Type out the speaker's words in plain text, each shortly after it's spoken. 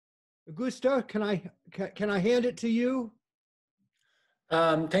Augusto, can I hand it to you?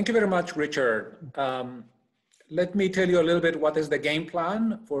 Thank you very much, Richard. Let me tell you a little bit what is the game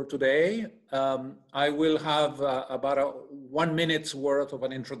plan for today. I will have about 1 minute's worth of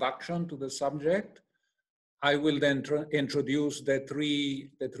an introduction to the subject. I will then introduce the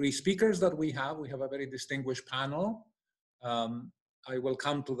three speakers that we have. We have a very distinguished panel. I will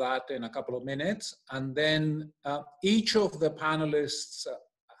come to that in a couple of minutes. And then each of the panelists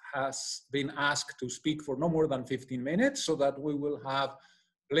has been asked to speak for no more than 15 minutes so that we will have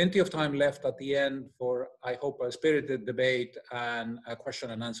plenty of time left at the end for, I hope, a spirited debate and a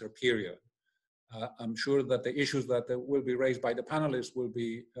question and answer period. I'm sure that the issues that will be raised by the panelists will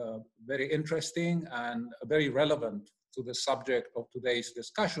be very interesting and very relevant to the subject of today's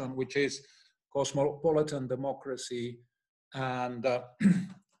discussion, which is cosmopolitan democracy and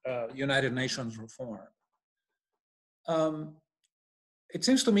United Nations reform. It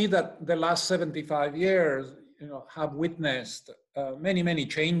seems to me that the last 75 years have witnessed many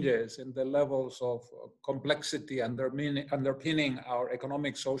changes in the levels of complexity underpinning our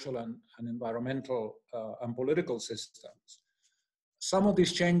economic, social, and environmental and political systems. Some of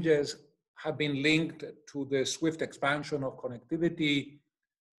these changes have been linked to the swift expansion of connectivity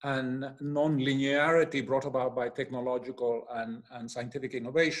and non-linearity brought about by technological and scientific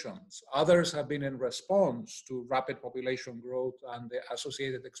innovations. Others have been in response to rapid population growth and the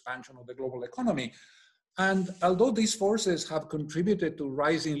associated expansion of the global economy. And although these forces have contributed to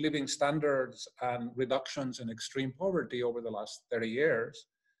rising living standards and reductions in extreme poverty over the last 30 years,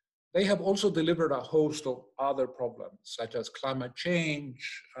 they have also delivered a host of other problems, such as climate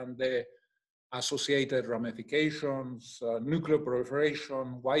change and the associated ramifications, nuclear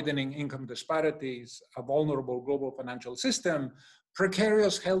proliferation, widening income disparities, a vulnerable global financial system,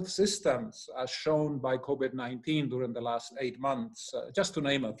 precarious health systems, as shown by COVID-19 during the last 8 months, just to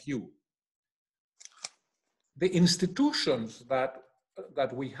name a few. The institutions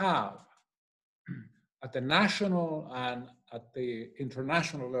that we have at the national and at the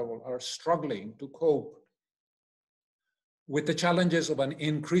international level are struggling to cope with the challenges of an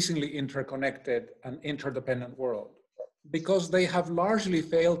increasingly interconnected and interdependent world, because they have largely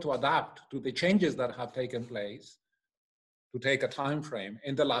failed to adapt to the changes that have taken place, to take a time frame,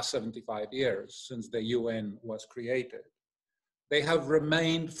 in the last 75 years since the UN was created. They have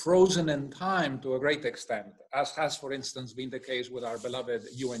remained frozen in time to a great extent, as has, for instance, been the case with our beloved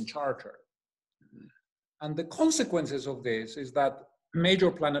UN Charter. And the consequences of this is that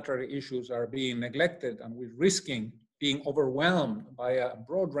major planetary issues are being neglected, and we're risking being overwhelmed by a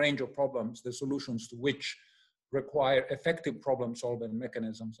broad range of problems, the solutions to which require effective problem-solving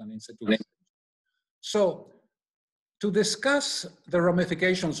mechanisms and institutions. So, to discuss the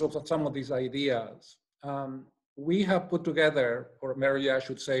ramifications of some of these ideas, we have put together, or Mary, I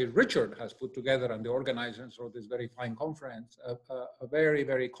should say, Richard has put together, and the organizers of this very fine conference, a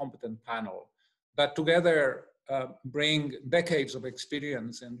very competent panel that together bring decades of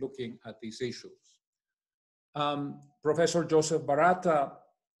experience in looking at these issues. Professor Joseph Baratta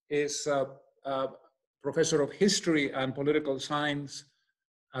is a professor of history and political science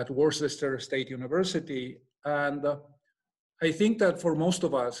at Worcester State University. And I think that for most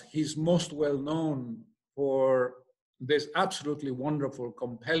of us, he's most well known for this absolutely wonderful,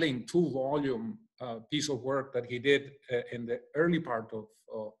 compelling 2-volume piece of work that he did in the early part of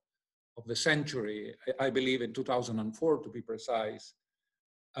the century, I believe in 2004 to be precise,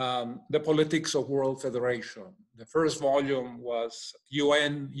 The Politics of World Federation. The first volume was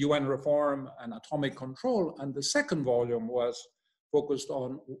UN reform and atomic control, and the second volume was focused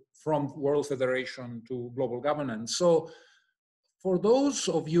on from World Federation to global governance. So for those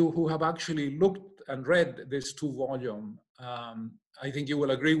of you who have actually looked and read this 2-volume, I think you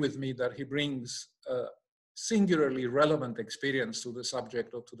will agree with me that he brings singularly relevant experience to the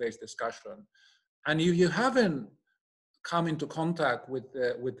subject of today's discussion. And if you haven't come into contact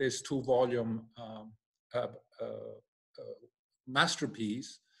with this 2-volume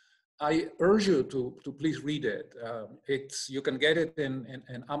masterpiece, I urge you to please read it. You can get it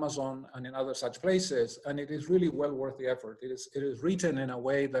in Amazon and in other such places, and it is really well worth the effort. It is written in a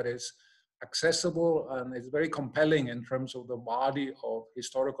way that is accessible and it's very compelling in terms of the body of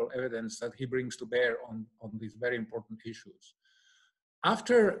historical evidence that he brings to bear on these very important issues.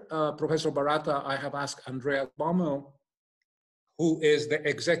 After Professor Baratta, I have asked Andreas Bummel, who is the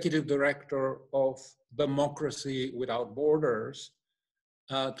executive director of Democracy Without Borders,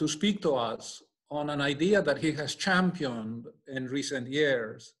 to speak to us on an idea that he has championed in recent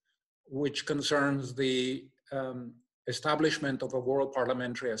years, which concerns the establishment of a World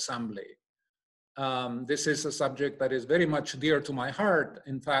Parliamentary Assembly. This is a subject that is very much dear to my heart.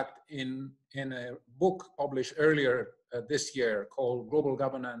 In fact, in a book published earlier this year called Global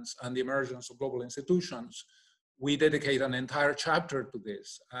Governance and the Emergence of Global Institutions, we dedicate an entire chapter to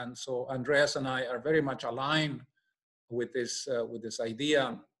this. And so Andreas and I are very much aligned with this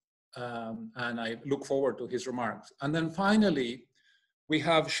idea, and I look forward to his remarks. And then finally, we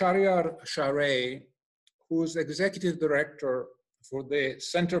have Sharei, who's executive director for the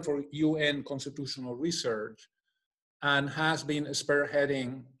Center for UN Constitutional Research and has been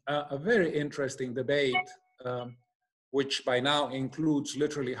spearheading a very interesting debate, which by now includes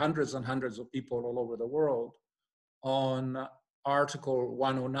literally hundreds and hundreds of people all over the world, on Article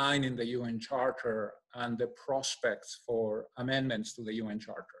 109 in the UN Charter and the prospects for amendments to the UN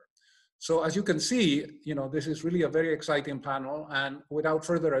Charter. So as you can see, this is really a very exciting panel, and without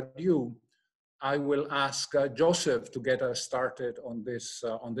further ado, I will ask Joseph to get us started on this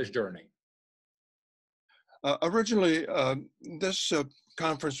journey. Originally, this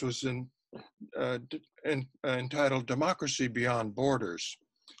conference was entitled Democracy Beyond Borders.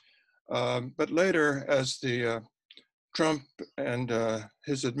 But later, as the Trump and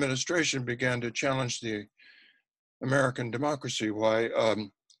his administration began to challenge the American democracy, why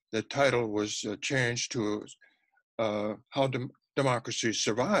the title was changed to How Democracy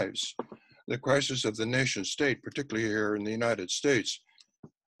Survives, the Crisis of the Nation State, particularly here in the United States.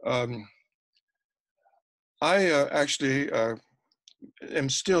 I actually am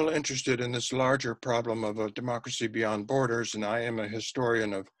still interested in this larger problem of a democracy beyond borders, and I am a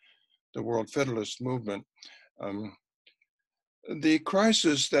historian of the World Federalist movement. The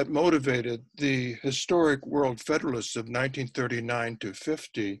crisis that motivated the historic World Federalists of 1939 to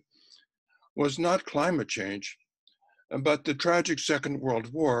 50 was not climate change, but the tragic Second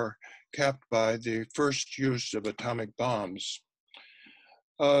World War capped by the first use of atomic bombs.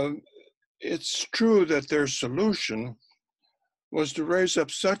 It's true that their solution was to raise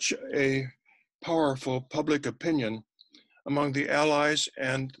up such a powerful public opinion among the Allies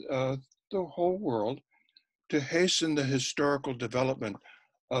and the whole world to hasten the historical development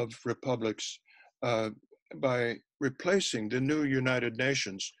of republics by replacing the new United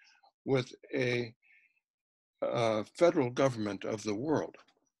Nations with a federal government of the world.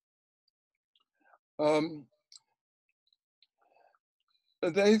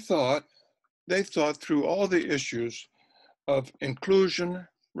 They thought through all the issues of inclusion,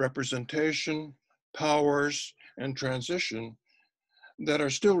 representation, powers, and transition that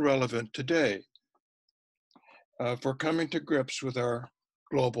are still relevant today for coming to grips with our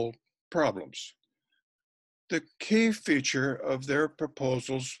global problems. The key feature of their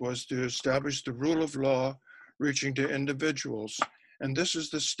proposals was to establish the rule of law reaching to individuals, and this is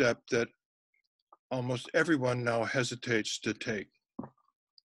the step that almost everyone now hesitates to take.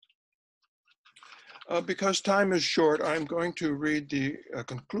 Because time is short, I'm going to read the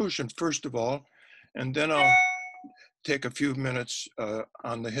conclusion first of all, and then I'll take a few minutes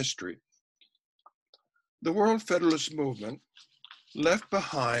on the history. The World Federalist movement left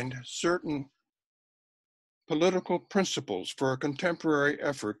behind certain political principles for a contemporary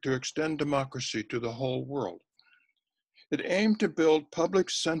effort to extend democracy to the whole world. It aimed to build public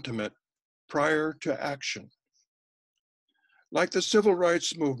sentiment prior to action. Like the civil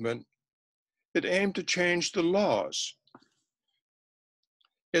rights movement, it aimed to change the laws.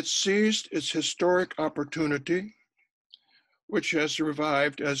 It seized its historic opportunity, which has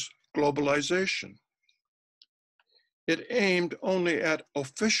survived as globalization. It aimed only at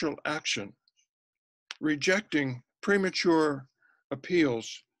official action, rejecting premature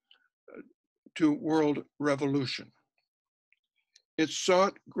appeals to world revolution. It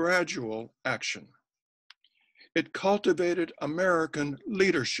sought gradual action. It cultivated American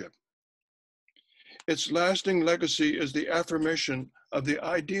leadership. Its lasting legacy is the affirmation of the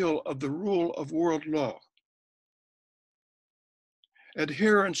ideal of the rule of world law.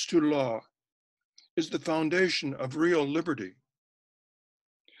 Adherence to law is the foundation of real liberty.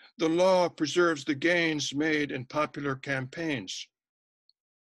 The law preserves the gains made in popular campaigns.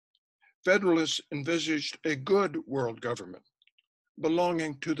 Federalists envisaged a good world government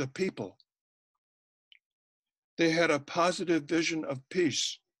belonging to the people. They had a positive vision of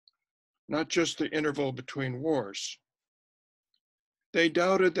peace, not just the interval between wars. They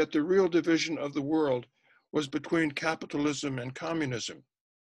doubted that the real division of the world was between capitalism and communism,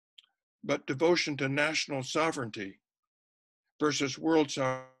 but devotion to national sovereignty versus world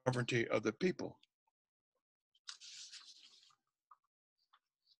sovereignty of the people.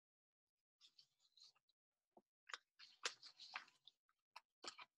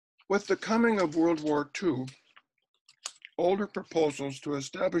 With the coming of World War II, older proposals to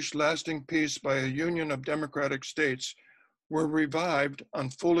establish lasting peace by a union of democratic states were revived on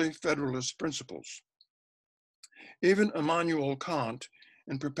fully federalist principles. Even Immanuel Kant,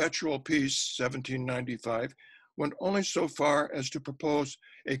 in Perpetual Peace, 1795, went only so far as to propose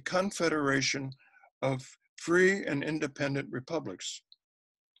a confederation of free and independent republics,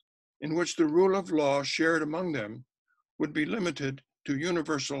 in which the rule of law shared among them would be limited to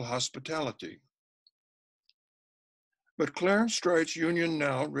universal hospitality. But Clarence Strite's Union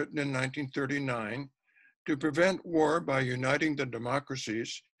Now, written in 1939, to prevent war by uniting the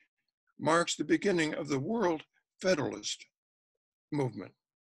democracies, marks the beginning of the world federalist movement.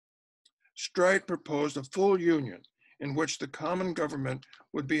 Strite proposed a full union in which the common government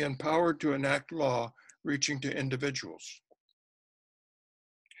would be empowered to enact law reaching to individuals.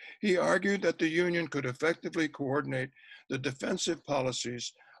 He argued that the union could effectively coordinate the defensive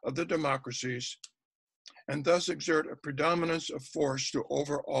policies of the democracies and thus exert a predominance of force to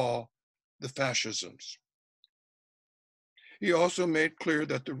overawe the fascisms. He also made clear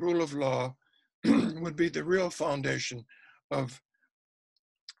that the rule of law would be the real foundation of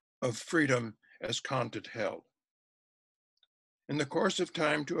freedom as Kant had held. In the course of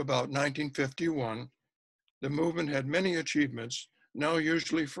time to about 1951, the movement had many achievements now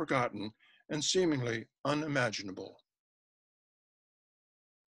usually forgotten and seemingly unimaginable.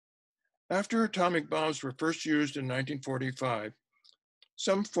 After atomic bombs were first used in 1945,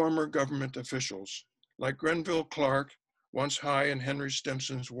 some former government officials, like Grenville Clark, once high in Henry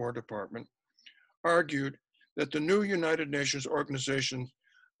Stimson's War Department, argued that the new United Nations organization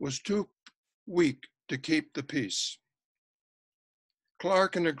was too weak to keep the peace.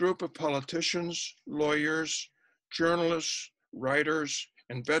 Clark and a group of politicians, lawyers, journalists, writers,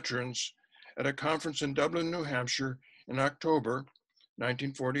 and veterans at a conference in Dublin, New Hampshire in October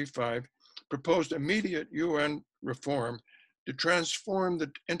 1945 proposed immediate UN reform to transform the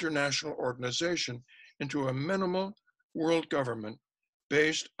international organization into a minimal world government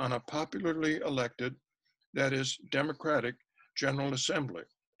based on a popularly elected, that is, democratic, General Assembly.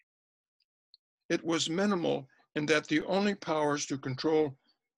 It was minimal in that the only powers to control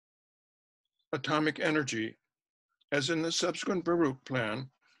atomic energy, as in the subsequent Baruch Plan,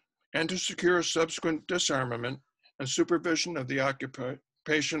 and to secure subsequent disarmament and supervision of the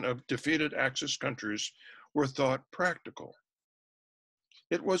occupation of defeated Axis countries, were thought practical.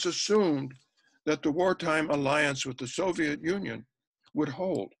 It was assumed that the wartime alliance with the Soviet Union would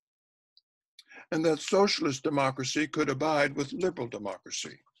hold, and that socialist democracy could abide with liberal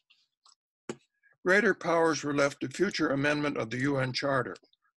democracy. Greater powers were left to future amendment of the UN Charter.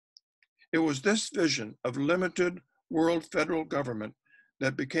 It was this vision of limited world federal government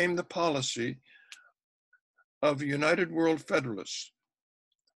that became the policy of United World Federalists,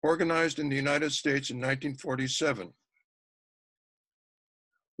 organized in the United States in 1947.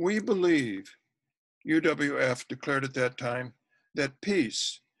 We believe, UWF declared at that time, that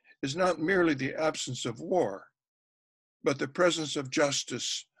peace is not merely the absence of war, but the presence of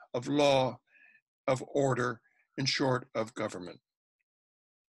justice, of law, of order, in short, of government.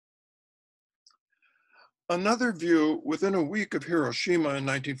 Another view within a week of Hiroshima in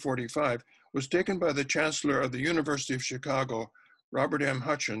 1945 was taken by the Chancellor of the University of Chicago, Robert M.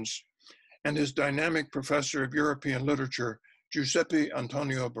 Hutchins, and his dynamic professor of European literature, Giuseppe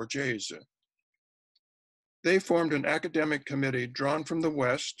Antonio Borghese. They formed an academic committee drawn from the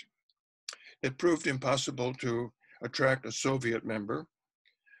West. It proved impossible to attract a Soviet member,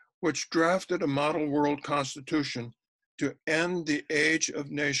 which drafted a model world constitution to end the age of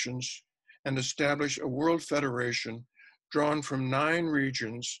nations and establish a world federation drawn from 9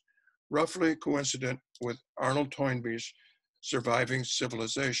 regions, roughly coincident with Arnold Toynbee's Surviving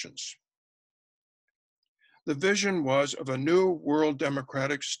Civilizations. The vision was of a new world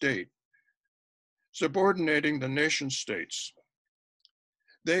democratic state, subordinating the nation states.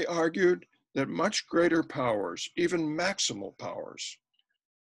 They argued that much greater powers, even maximal powers,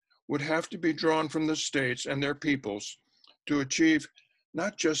 would have to be drawn from the states and their peoples to achieve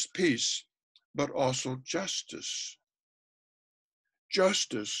not just peace, but also justice.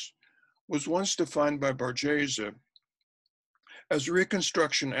 Justice was once defined by Borghese as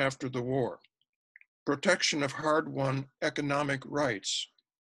reconstruction after the war, protection of hard-won economic rights,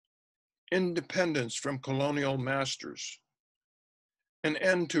 independence from colonial masters, an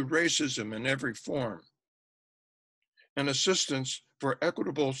end to racism in every form, and assistance for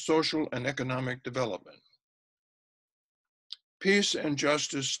equitable social and economic development. Peace and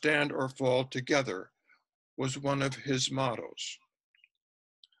justice stand or fall together was one of his mottos.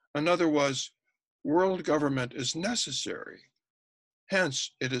 Another was, world government is necessary,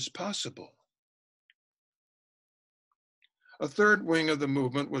 hence it is possible. A third wing of the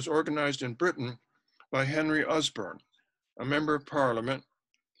movement was organized in Britain by Henry Osborne, a member of parliament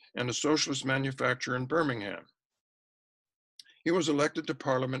and a socialist manufacturer in Birmingham. He was elected to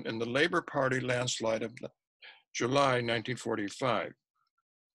parliament in the Labour Party landslide of July 1945.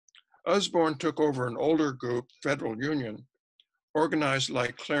 Osborne took over an older group, Federal Union, organized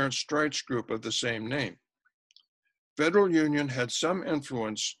like Clarence Strite's group of the same name. Federal Union had some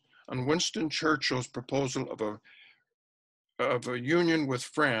influence on Winston Churchill's proposal of a union with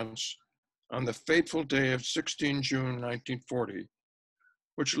France on the fateful day of 16 June 1940,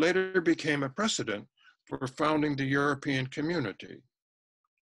 which later became a precedent for founding the European Community.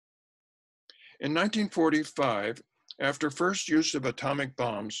 In 1945, after first use of atomic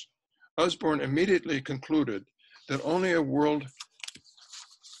bombs, Osborne immediately concluded that only a world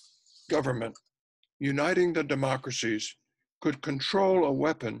government uniting the democracies could control a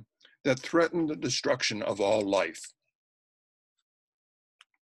weapon that threatened the destruction of all life.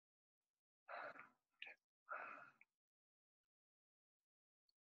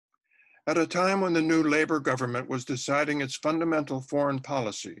 At a time when the new Labour government was deciding its fundamental foreign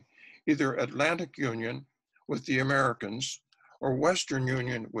policy, either Atlantic Union with the Americans or Western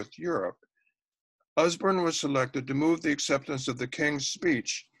Union with Europe, Osborne was selected to move the acceptance of the King's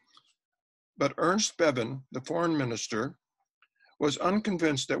speech, but Ernst Bevin, the foreign minister, was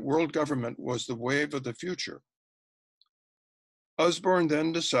unconvinced that world government was the wave of the future. Osborne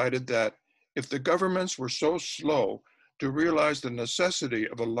then decided that if the governments were so slow to realize the necessity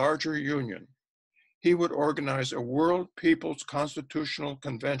of a larger union, he would organize a World People's Constitutional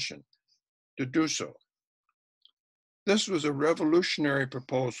Convention to do so. This was a revolutionary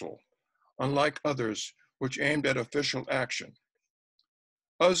proposal, unlike others which aimed at official action.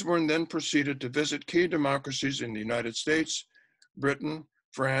 Osborne then proceeded to visit key democracies in the United States, Britain,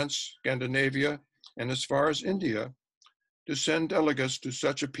 France, Scandinavia, and as far as India, to send delegates to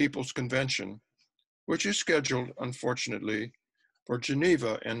such a people's convention, which is scheduled, unfortunately, for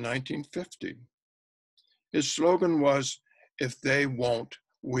Geneva in 1950. His slogan was, "If they won't,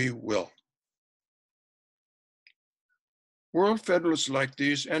 we will." World Federalists like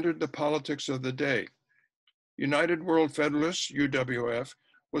these entered the politics of the day. United World Federalists, UWF,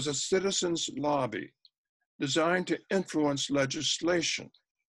 was a citizens' lobby designed to influence legislation.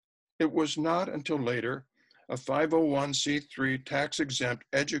 It was not until later a 501c3 tax-exempt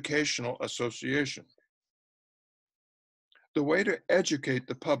educational association. The way to educate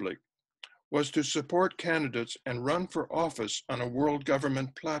the public was to support candidates and run for office on a world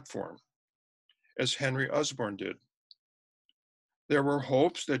government platform, as Henry Osborne did. There were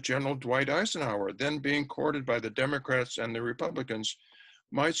hopes that General Dwight Eisenhower, then being courted by the Democrats and the Republicans,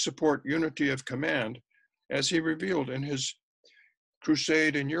 might support unity of command, as he revealed in his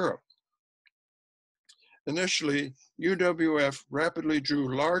crusade in Europe. Initially, UWF rapidly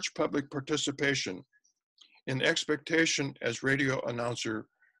drew large public participation in expectation, as radio announcer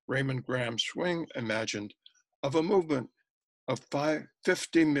Raymond Graham Swing imagined, of a movement of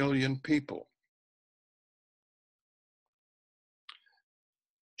 50 million people.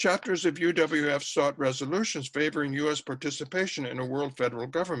 Chapters of UWF sought resolutions favoring US participation in a world federal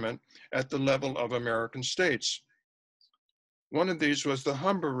government at the level of American states. One of these was the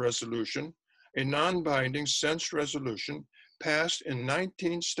Humber Resolution, a non-binding sense resolution passed in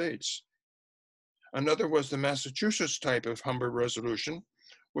 19 states. Another was the Massachusetts type of Humber Resolution,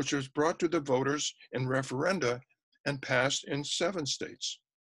 which was brought to the voters in referenda and passed in 7 states.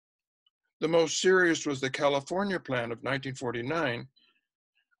 The most serious was the California Plan of 1949,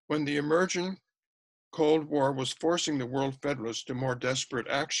 when the emerging Cold War was forcing the World Federalists to more desperate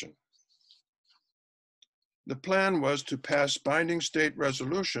action. The plan was to pass binding state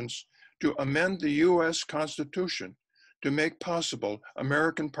resolutions to amend the US Constitution to make possible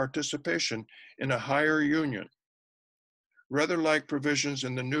American participation in a higher union, rather like provisions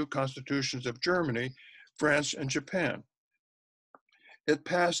in the new constitutions of Germany, France, and Japan. It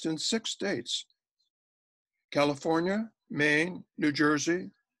passed in 6 states: California, Maine, New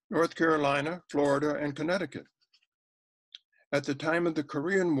Jersey, North Carolina, Florida, and Connecticut. At the time of the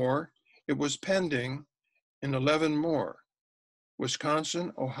Korean War, it was pending in 11 more: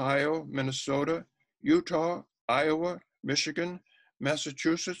 Wisconsin, Ohio, Minnesota, Utah, Iowa, Michigan,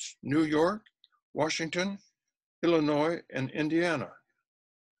 Massachusetts, New York, Washington, Illinois, and Indiana.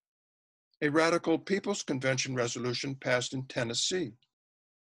 A radical People's Convention resolution passed in Tennessee.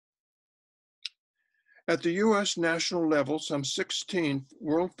 At the US national level, some 16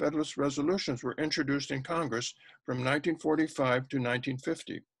 World Federalist resolutions were introduced in Congress from 1945 to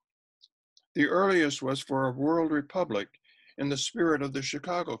 1950. The earliest was for a world republic in the spirit of the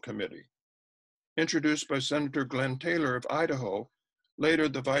Chicago Committee. introduced by Senator Glenn Taylor of Idaho, later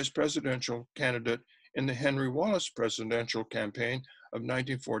the vice presidential candidate in the Henry Wallace presidential campaign of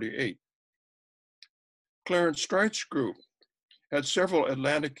 1948. Clarence Streit's group had several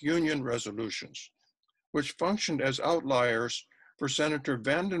Atlantic Union resolutions, which functioned as outliers for Senator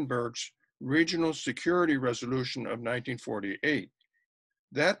Vandenberg's Regional Security Resolution of 1948.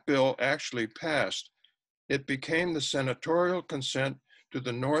 That bill actually passed. It became the senatorial consent to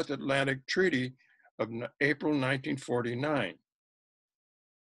the North Atlantic Treaty of April 1949.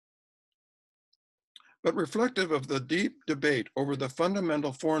 But reflective of the deep debate over the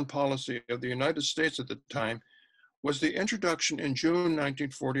fundamental foreign policy of the United States at the time was the introduction in June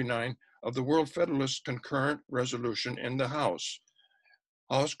 1949 of the World Federalist Concurrent Resolution in the House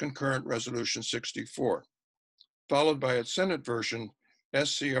Concurrent Resolution 64, followed by its Senate version,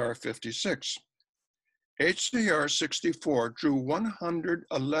 SCR 56. HCR 64 drew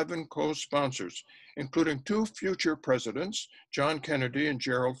 111 co-sponsors, including 2 future presidents, John Kennedy and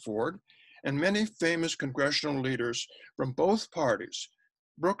Gerald Ford, and many famous congressional leaders from both parties,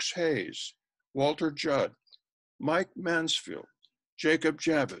 Brooks Hayes, Walter Judd, Mike Mansfield, Jacob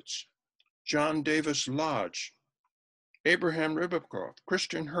Javits, John Davis Lodge, Abraham Ribbicroft,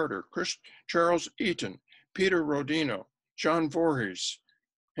 Christian Herter, Charles Eaton, Peter Rodino, John Voorhees,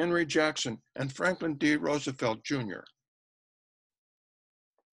 Henry Jackson, and Franklin D. Roosevelt Jr.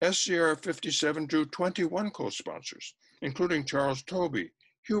 SCR 57 drew 21 co-sponsors, including Charles Tobey,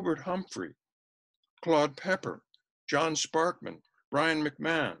 Hubert Humphrey, Claude Pepper, John Sparkman, Brian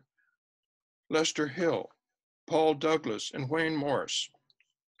McMahon, Lester Hill, Paul Douglas, and Wayne Morris.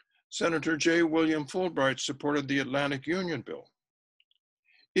 Senator J. William Fulbright supported the Atlantic Union Bill.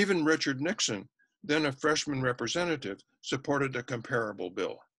 Even Richard Nixon, then a freshman representative, supported a comparable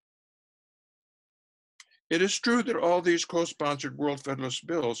bill. It is true that all these co-sponsored World Federalist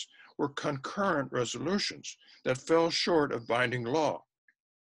bills were concurrent resolutions that fell short of binding law.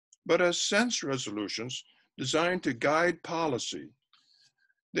 But as sense resolutions designed to guide policy,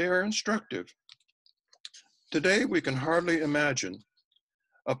 they are instructive. Today, we can hardly imagine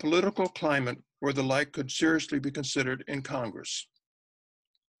a political climate where the like could seriously be considered in Congress.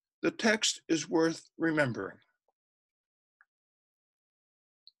 The text is worth remembering.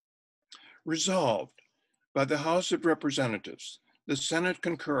 Resolved by the House of Representatives, the Senate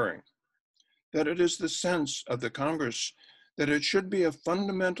concurring, that it is the sense of the Congress that it should be a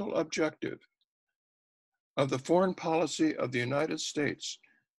fundamental objective of the foreign policy of the United States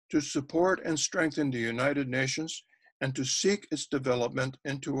to support and strengthen the United Nations and to seek its development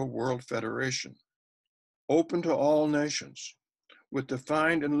into a world federation, open to all nations, with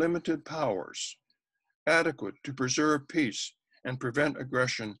defined and limited powers, adequate to preserve peace and prevent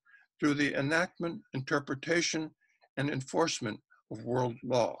aggression through the enactment, interpretation, and enforcement of world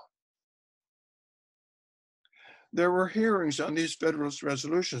law. There were hearings on these Federalist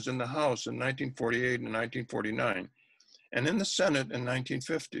resolutions in the House in 1948 and 1949, and in the Senate in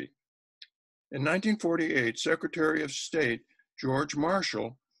 1950. In 1948, Secretary of State George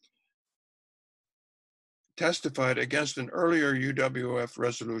Marshall testified against an earlier UWF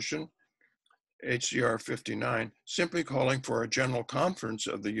resolution, HCR 59, simply calling for a general conference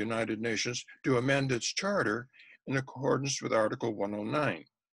of the United Nations to amend its charter in accordance with Article 109.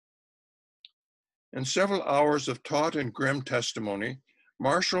 In several hours of taut and grim testimony,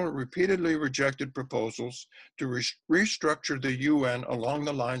 Marshall repeatedly rejected proposals to restructure the UN along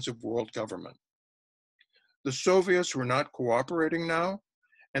the lines of world government. The Soviets were not cooperating now,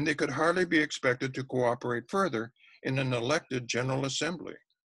 and they could hardly be expected to cooperate further in an elected General Assembly.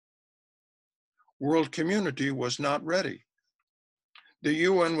 World community was not ready. The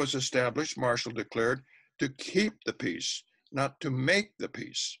UN was established, Marshall declared, to keep the peace, not to make the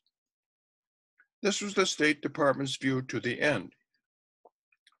peace. This was the State Department's view to the end.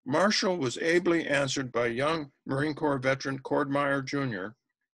 Marshall was ably answered by young Marine Corps veteran Cord Meyer Jr.,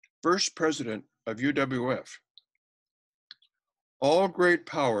 first president of UWF. All great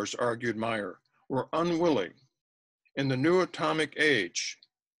powers, argued Meyer, were unwilling in the new atomic age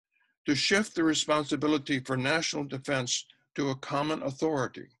to shift the responsibility for national defense to a common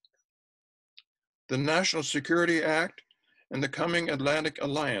authority. The National Security Act and the coming Atlantic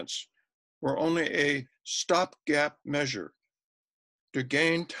Alliance were only a stopgap measure to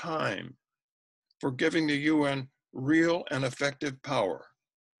gain time for giving the UN real and effective power.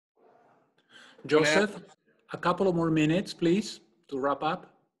 Joseph, a couple of more minutes, please, to wrap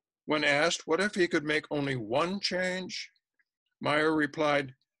up. When asked what if he could make only one change, Meyer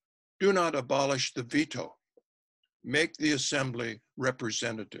replied, "Do not abolish the veto. Make the assembly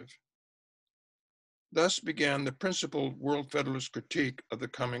representative." Thus began the principal World Federalist critique of the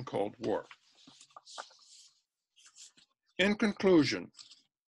coming Cold War. In conclusion,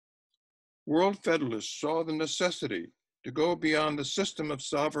 world federalists saw the necessity to go beyond the system of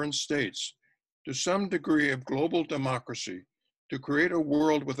sovereign states to some degree of global democracy to create a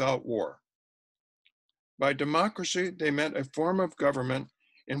world without war. By democracy, they meant a form of government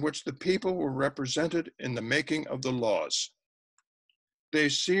in which the people were represented in the making of the laws. They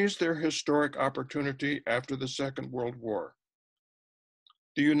seized their historic opportunity after the Second World War.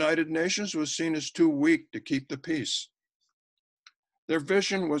 The United Nations was seen as too weak to keep the peace. Their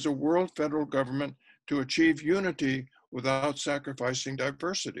vision was a world federal government to achieve unity without sacrificing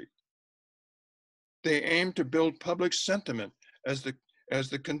diversity. They aimed to build public sentiment as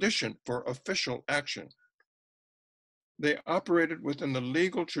the condition for official action. They operated within the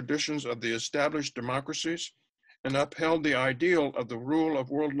legal traditions of the established democracies and upheld the ideal of the rule of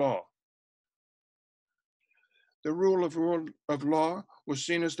world law. The rule of law was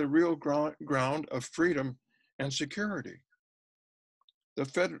seen as the real ground of freedom and security.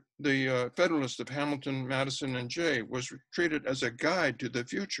 The Federalist of Hamilton, Madison, and Jay was treated as a guide to the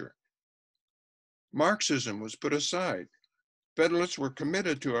future. Marxism was put aside. Federalists were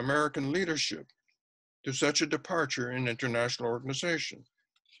committed to American leadership, to such a departure in international organization.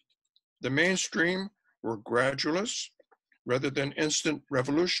 The mainstream were gradualists rather than instant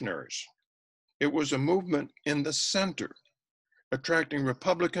revolutionaries. It was a movement in the center, attracting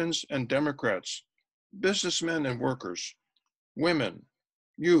Republicans and Democrats, businessmen and workers, women,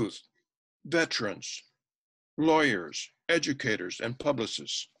 youth, veterans, lawyers, educators, and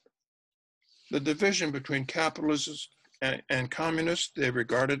publicists. The division between capitalists and communists they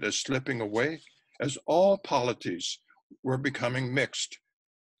regarded as slipping away, as all polities were becoming mixed.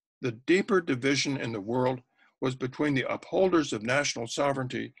 The deeper division in the world was between the upholders of national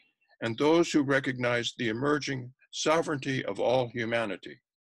sovereignty and those who recognized the emerging sovereignty of all humanity.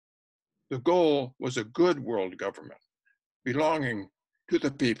 The goal was a good world government, belonging to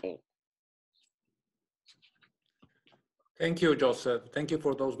the people. Thank you, Joseph. Thank you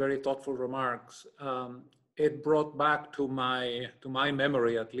for those very thoughtful remarks. It brought back to my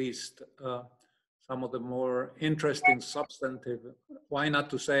memory, at least, some of the more interesting, substantive, why not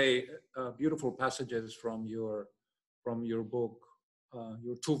to say, beautiful passages from your book,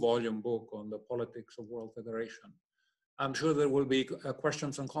 your 2-volume book on the politics of world federation. I'm sure there will be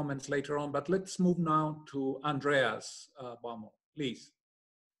questions and comments later on, but let's move now to Andreas Bummel, please.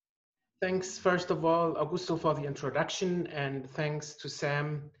 Thanks, first of all, Augusto, for the introduction, and thanks to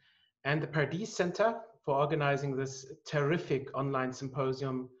Sam and the Pardee Center for organizing this terrific online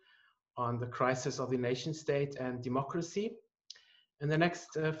symposium on the crisis of the nation state and democracy. In the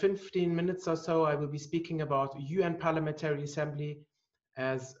next 15 minutes or so, I will be speaking about UN Parliamentary Assembly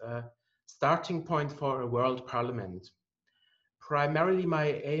as a starting point for a world parliament. Primarily,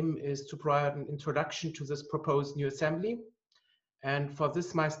 my aim is to provide an introduction to this proposed new assembly. And for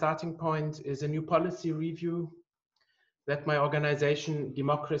this, my starting point is a new policy review that my organization,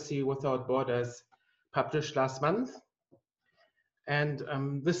 Democracy Without Borders, published last month. And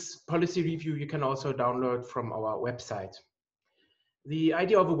this policy review you can also download from our website. The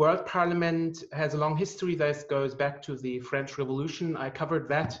idea of a world parliament has a long history that goes back to the French Revolution. I covered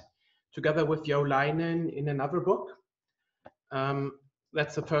that together with Jo Leinen in another book.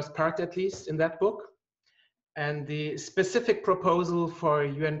 That's the first part, at least, in that book. And the specific proposal for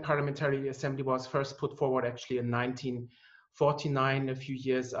a UN Parliamentary Assembly was first put forward actually in 1949, a few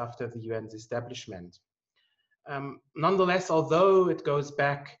years after the UN's establishment. Nonetheless, although it goes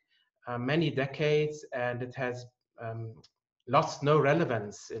back many decades and it has lost no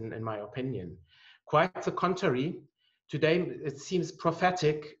relevance in my opinion, quite the contrary, today it seems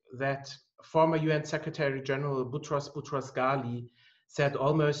prophetic that former UN Secretary General Boutros Boutros-Ghali said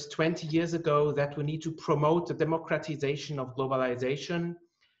almost 20 years ago that we need to promote the democratization of globalization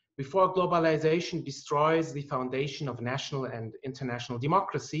before globalization destroys the foundation of national and international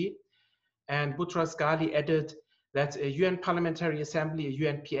democracy. And Boutros-Ghali added that a UN Parliamentary Assembly, a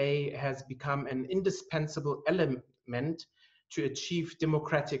UNPA, has become an indispensable element to achieve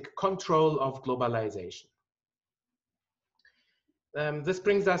democratic control of globalization. This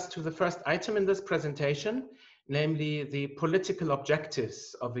brings us to the first item in this presentation, namely the political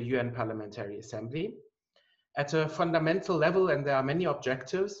objectives of a UN Parliamentary Assembly. At a fundamental level, and there are many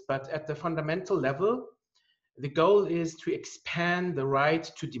objectives, but at the fundamental level, the goal is to expand the right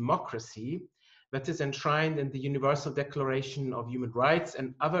to democracy that is enshrined in the Universal Declaration of Human Rights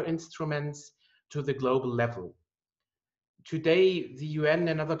and other instruments to the global level. Today, the UN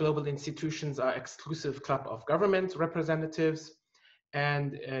and other global institutions are exclusive club of government representatives,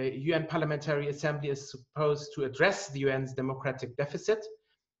 and a UN Parliamentary Assembly is supposed to address the UN's democratic deficit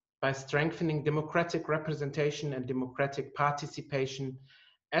by strengthening democratic representation and democratic participation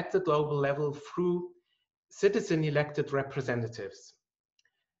at the global level through citizen-elected representatives.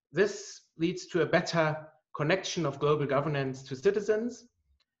 This leads to a better connection of global governance to citizens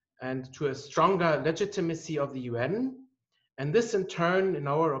and to a stronger legitimacy of the UN. And this in turn, in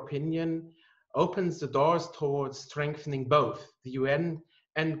our opinion, opens the doors towards strengthening both the UN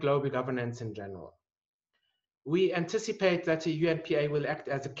and global governance in general. We anticipate that the UNPA will act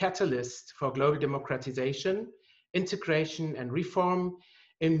as a catalyst for global democratization, integration, and reform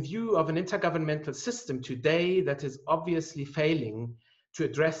in view of an intergovernmental system today that is obviously failing to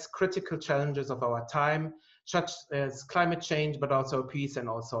address critical challenges of our time, such as climate change, but also peace and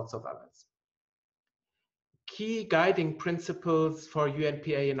all sorts of others. Key guiding principles for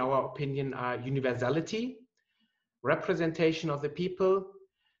UNPA, in our opinion, are universality, representation of the people,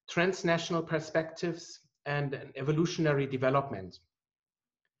 transnational perspectives, and an evolutionary development.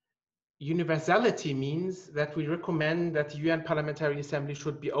 Universality means that we recommend that the UN Parliamentary Assembly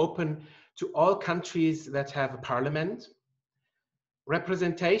should be open to all countries that have a parliament.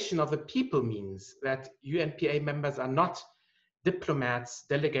 Representation of the people means that UNPA members are not diplomats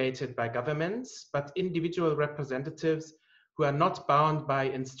delegated by governments, but individual representatives who are not bound by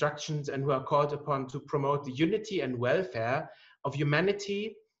instructions and who are called upon to promote the unity and welfare of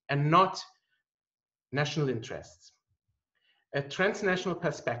humanity and not national interests. A transnational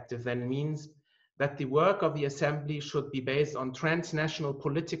perspective then means that the work of the Assembly should be based on transnational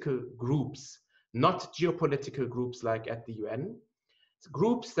political groups, not geopolitical groups like at the UN.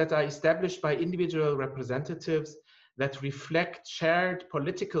 Groups that are established by individual representatives that reflect shared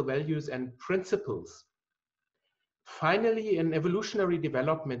political values and principles. Finally, an evolutionary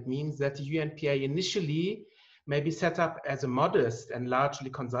development means that the UNPA initially may be set up as a modest and largely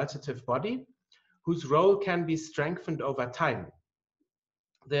consultative body whose role can be strengthened over time.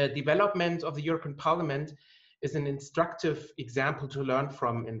 The development of the European Parliament is an instructive example to learn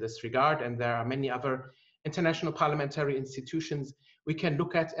from in this regard, and there are many other international parliamentary institutions we can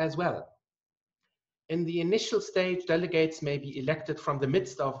look at as well. In the initial stage, delegates may be elected from the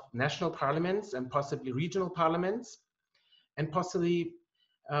midst of national parliaments and possibly regional parliaments, and possibly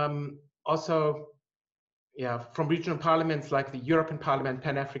also from regional parliaments like the European Parliament,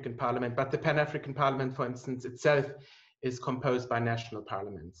 Pan-African Parliament, but the Pan-African Parliament, for instance, itself is composed by national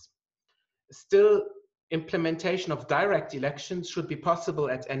parliaments. Still, implementation of direct elections should be possible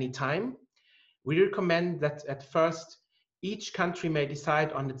at any time. We recommend that at first, each country may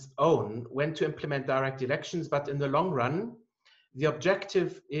decide on its own when to implement direct elections, but in the long run, the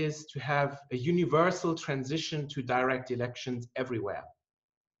objective is to have a universal transition to direct elections everywhere.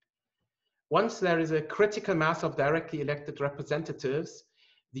 Once there is a critical mass of directly elected representatives,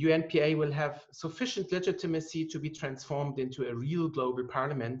 the UNPA will have sufficient legitimacy to be transformed into a real global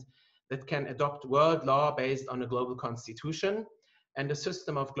parliament that can adopt world law based on a global constitution and a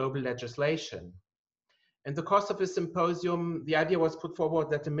system of global legislation. In the course of this symposium, the idea was put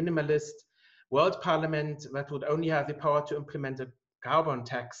forward that a minimalist world parliament that would only have the power to implement a carbon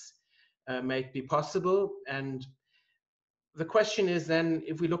tax might be possible. And the question is then,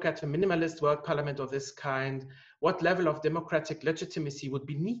 if we look at a minimalist world parliament of this kind, what level of democratic legitimacy would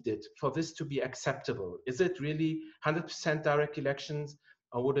be needed for this to be acceptable? Is it really 100% direct elections,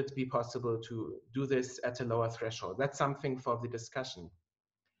 or would it be possible to do this at a lower threshold? That's something for the discussion.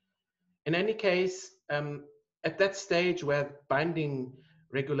 In any case, at that stage where binding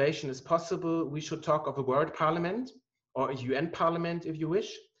regulation is possible, we should talk of a world parliament or a UN parliament, if you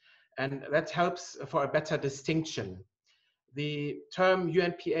wish, and that helps for a better distinction. The term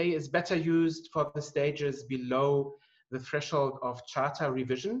UNPA is better used for the stages below the threshold of charter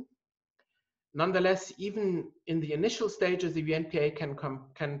revision. Nonetheless, even in the initial stages, the UNPA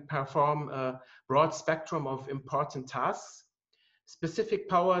can perform a broad spectrum of important tasks. Specific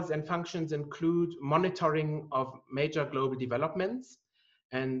powers and functions include monitoring of major global developments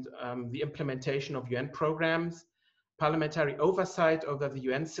and the implementation of UN programs, parliamentary oversight over the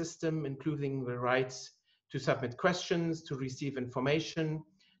UN system, including the rights to submit questions, to receive information,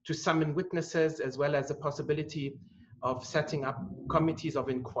 to summon witnesses, as well as the possibility of setting up committees of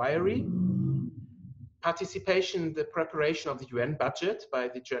inquiry, participation in the preparation of the UN budget by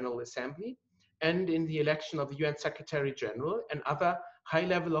the General Assembly, and in the election of the UN Secretary General and other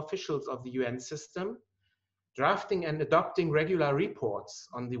high-level officials of the UN system, drafting and adopting regular reports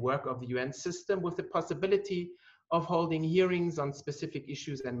on the work of the UN system with the possibility of holding hearings on specific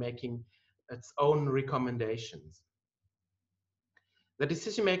issues and making its own recommendations. The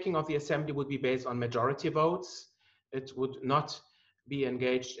decision-making of the Assembly would be based on majority votes. It would not be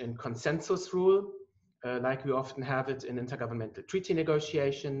engaged in consensus rule. like we often have it in intergovernmental treaty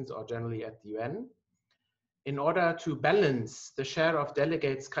negotiations or generally at the UN. In order to balance the share of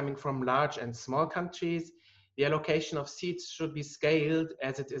delegates coming from large and small countries, the allocation of seats should be scaled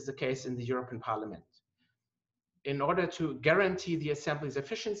as it is the case in the European Parliament. In order to guarantee the Assembly's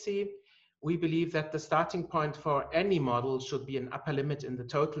efficiency, we believe that the starting point for any model should be an upper limit in the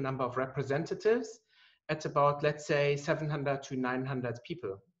total number of representatives at about, let's say, 700 to 900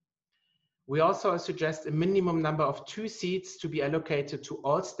 people. We also suggest a minimum number of 2 seats to be allocated to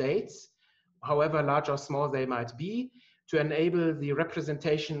all states, however large or small they might be, to enable the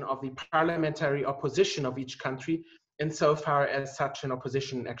representation of the parliamentary opposition of each country insofar as such an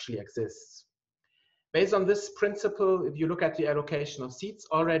opposition actually exists. Based on this principle, if you look at the allocation of seats,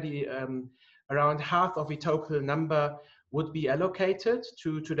 already around half of the total number would be allocated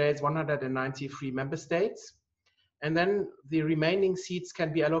to today's 193 member states. And then the remaining seats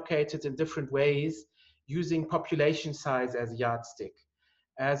can be allocated in different ways using population size as a yardstick.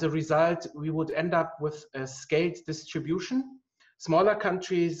 As a result, we would end up with a scaled distribution. Smaller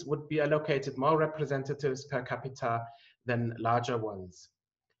countries would be allocated more representatives per capita than larger ones.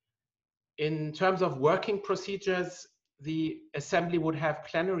 In terms of working procedures, the Assembly would have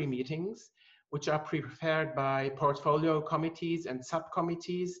plenary meetings, which are prepared by portfolio committees and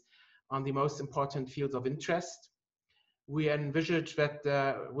subcommittees on the most important fields of interest. We envisage that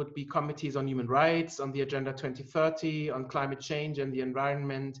there would be committees on human rights, on the Agenda 2030, on climate change and the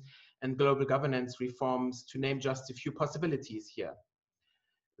environment, and global governance reforms, to name just a few possibilities here.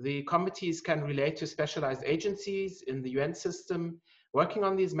 The committees can relate to specialized agencies in the UN system working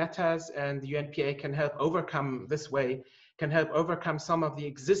on these matters, and the UNPA can help overcome some of the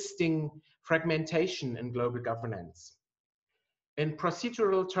existing fragmentation in global governance. In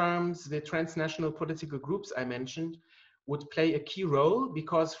procedural terms, the transnational political groups I mentioned would play a key role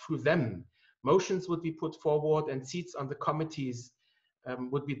because through them, motions would be put forward and seats on the committees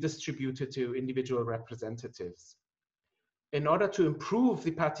would be distributed to individual representatives. In order to improve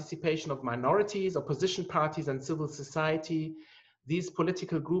the participation of minorities, opposition parties, and civil society, these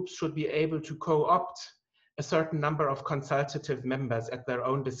political groups should be able to co-opt a certain number of consultative members at their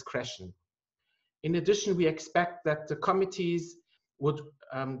own discretion. In addition, we expect that the committee's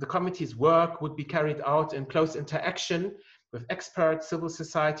work would be carried out in close interaction with experts, civil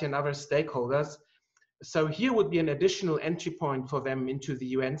society, and other stakeholders. So here would be an additional entry point for them into the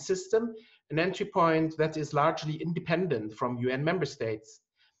UN system, an entry point that is largely independent from UN member states.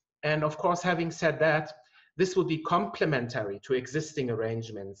 And of course, having said that, this will be complementary to existing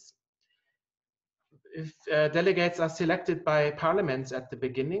arrangements. If delegates are selected by parliaments at the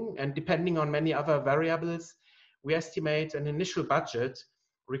beginning, and depending on many other variables, we estimate an initial budget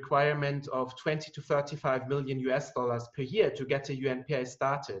requirement of 20 to 35 million US dollars per year to get a UNPA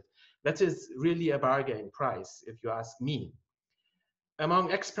started. That is really a bargain price, if you ask me.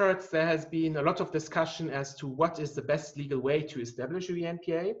 Among experts, there has been a lot of discussion as to what is the best legal way to establish a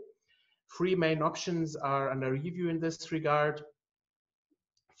UNPA. 3 main options are under review in this regard.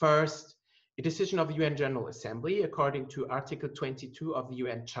 First, a decision of the UN General Assembly according to Article 22 of the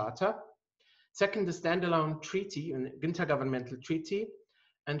UN Charter. Second, a standalone treaty, an intergovernmental treaty.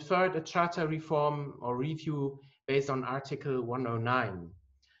 And third, a charter reform or review based on Article 109.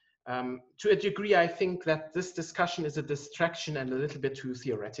 To a degree, I think that this discussion is a distraction and a little bit too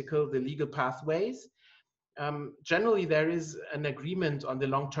theoretical, the legal pathways. Generally, there is an agreement on the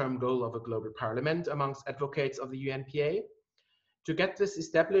long-term goal of a global parliament amongst advocates of the UNPA. To get this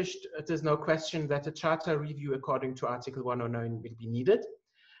established, there's no question that a charter review according to Article 109 will be needed.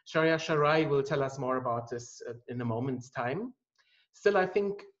 Sharei will tell us more about this in a moment's time. Still, I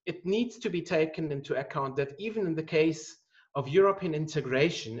think it needs to be taken into account that even in the case of European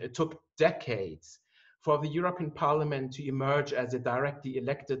integration, it took decades for the European Parliament to emerge as a directly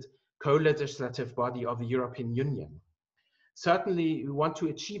elected co-legislative body of the European Union. Certainly, we want to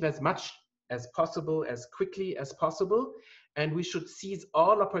achieve as much as possible, as quickly as possible, and we should seize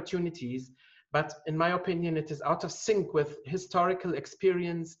all opportunities. But in my opinion, it is out of sync with historical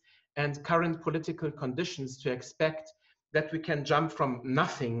experience and current political conditions to expect that we can jump from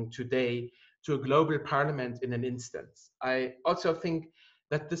nothing today to a global parliament in an instant. I also think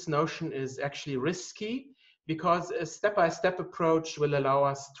that this notion is actually risky because a step-by-step approach will allow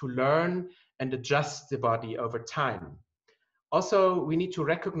us to learn and adjust the body over time. Also, we need to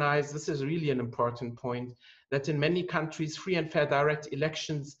recognize, this is really an important point, that in many countries, free and fair direct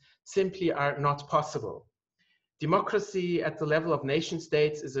elections simply are not possible. Democracy at the level of nation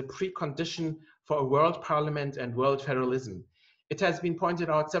states is a precondition for a world parliament and world federalism. It has been pointed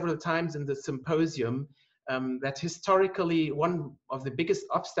out several times in the symposium that historically one of the biggest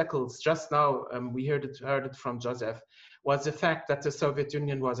obstacles, just now we heard it from Joseph, was the fact that the Soviet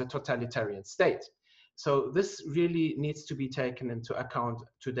Union was a totalitarian state. So this really needs to be taken into account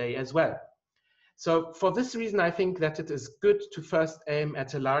today as well. So for this reason, I think that it is good to first aim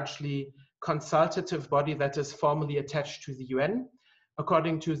at a largely consultative body that is formally attached to the UN,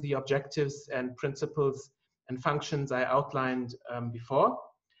 according to the objectives and principles and functions I outlined before.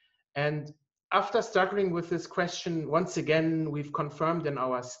 And after struggling with this question, once again, we've confirmed in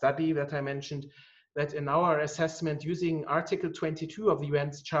our study that I mentioned that in our assessment, using Article 22 of the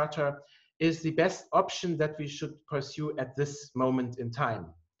UN's Charter is the best option that we should pursue at this moment in time.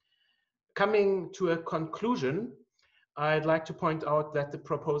 Coming to a conclusion, I'd like to point out that the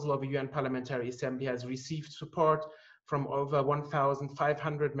proposal of a UN Parliamentary Assembly has received support from over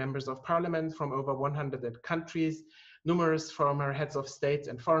 1,500 members of parliament from over 100 countries, numerous former heads of state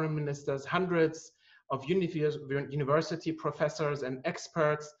and foreign ministers, hundreds of university professors and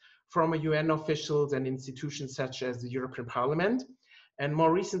experts, former UN officials and institutions such as the European Parliament. And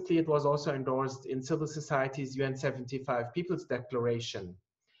more recently, it was also endorsed in civil society's UN 75 People's Declaration.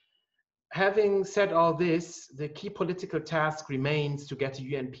 Having said all this, the key political task remains to get a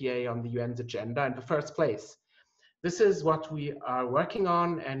UNPA on the UN's agenda in the first place. This is what we are working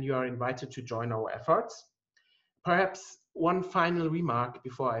on, and you are invited to join our efforts. Perhaps one final remark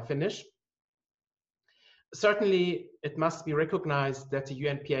before I finish. Certainly, it must be recognized that the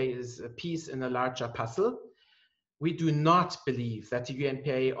UNPA is a piece in a larger puzzle. We do not believe that the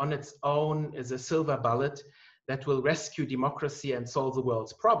UNPA on its own is a silver bullet that will rescue democracy and solve the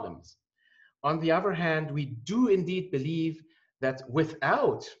world's problems. On the other hand, we do indeed believe that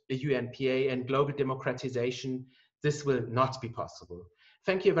without a UNPA and global democratization, this will not be possible.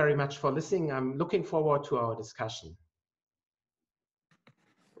 Thank you very much for listening. I'm looking forward to our discussion.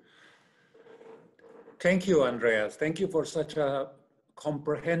 Thank you, Andreas. Thank you for such a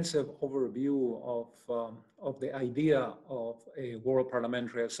comprehensive overview of the idea of a World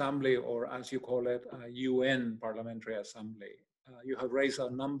Parliamentary Assembly, or as you call it, a UN Parliamentary Assembly. You have raised a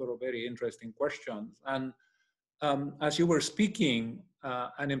number of very interesting questions. And as you were speaking,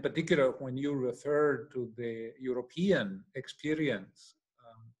 and in particular, when you referred to the European experience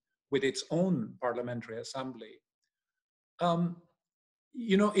with its own parliamentary assembly,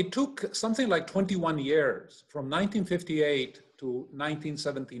 you know, it took something like 21 years from 1958 to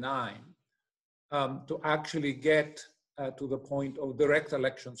 1979 to actually get to the point of direct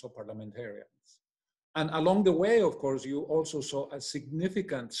elections of parliamentarians. And along the way, of course, you also saw a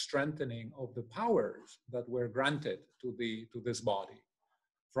significant strengthening of the powers that were granted to this body.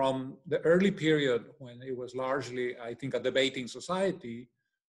 From the early period when it was largely, I think, a debating society,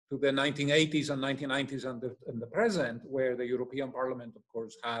 to the 1980s and 1990s and the present, where the European Parliament, of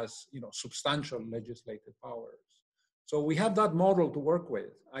course, has, you know, substantial legislative powers. So we have that model to work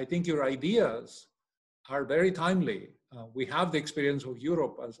with. I think your ideas are very timely. We have the experience of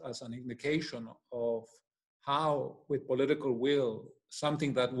Europe as an indication of how, with political will,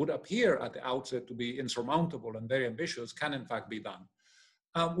 something that would appear at the outset to be insurmountable and very ambitious can in fact be done.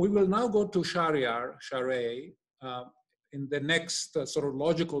 We will now go to Sharei, in the next sort of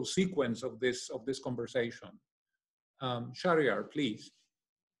logical sequence of this conversation. Sharei, please.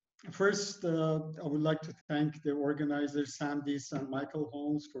 First, I would like to thank the organizers, Sam Dees and Michael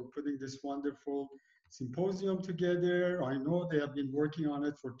Holmes, for putting this wonderful symposium together. I know they have been working on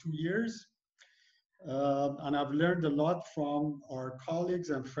it for 2 years. And I've learned a lot from our colleagues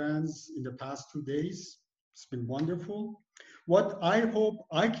and friends in the past 2 days. It's been wonderful. What I hope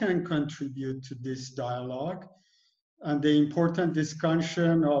I can contribute to this dialogue and the important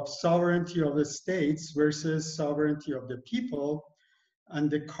discussion of sovereignty of the states versus sovereignty of the people, and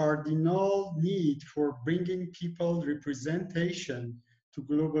the cardinal need for bringing people representation to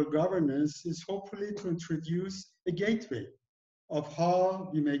global governance is hopefully to introduce a gateway of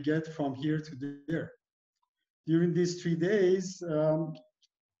how we may get from here to there. During these 3 days,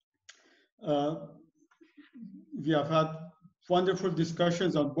 we have had wonderful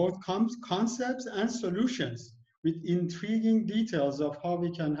discussions on both concepts and solutions, with intriguing details of how we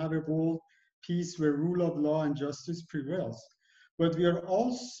can have a world peace where rule of law and justice prevails. But we are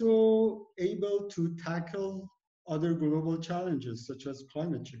also able to tackle other global challenges, such as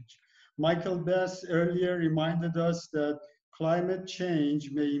climate change. Michael Bess earlier reminded us that climate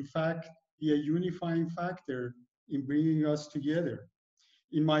change may in fact be a unifying factor in bringing us together.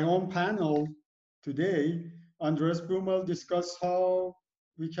 In my own panel today, Andreas Bummel discussed how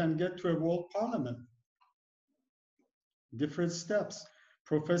we can get to a world parliament. Different steps.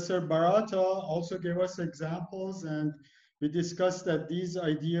 Professor Baratta also gave us examples, and we discussed that these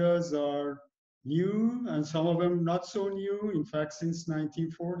ideas are new and some of them not so new. In fact, since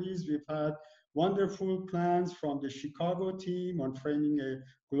 1940s, we've had wonderful plans from the Chicago team on framing a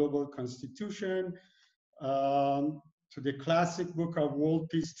global constitution, to the classic book of World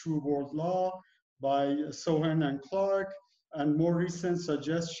Peace Through World Law by Sohan and Clark, and more recent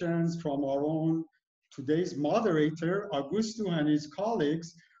suggestions from our own today's moderator, Augusto, and his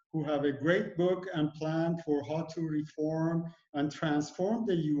colleagues, who have a great book and plan for how to reform and transform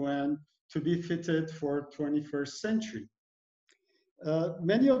the UN to be fitted for 21st century.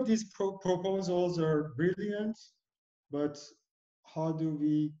 Many of these proposals are brilliant, but how do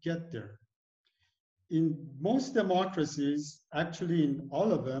we get there? In most democracies, actually in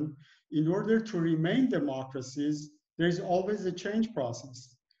all of them, in order to remain democracies, there's always a change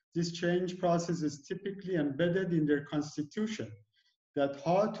process. This change process is typically embedded in their constitution, that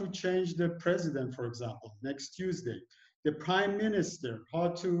how to change the president, for example, next Tuesday, the prime minister, how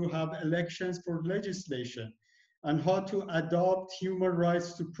to have elections for legislation, and how to adopt human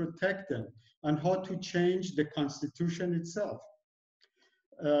rights to protect them, and how to change the constitution itself.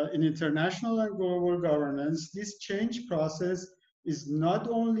 In international and global governance, this change process is not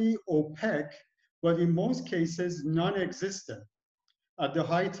only opaque, but in most cases non-existent. At the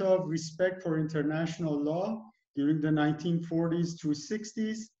height of respect for international law during the 1940s through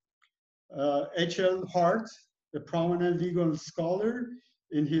 60s, H.L. Hart, a prominent legal scholar,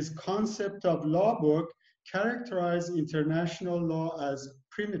 in his Concept of Law book, characterized international law as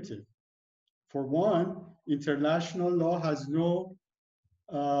primitive. For one, international law has no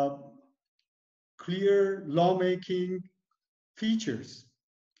clear lawmaking features.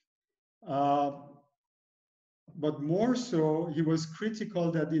 But more so, he was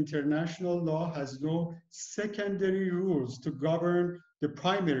critical that international law has no secondary rules to govern the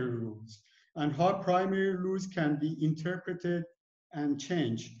primary rules, and how primary rules can be interpreted and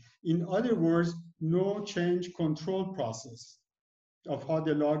changed. In other words, no change control process of how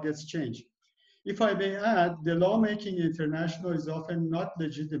the law gets changed. If I may add, the lawmaking international is often not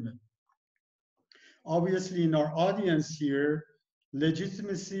legitimate. Obviously, in our audience here,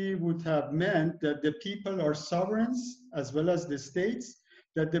 legitimacy would have meant that the people are sovereigns as well as the states,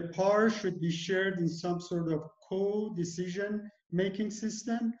 that the power should be shared in some sort of co-decision making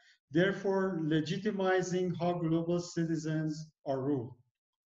system, therefore legitimizing how global citizens are ruled.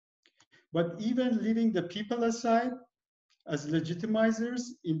 But even leaving the people aside, as legitimizers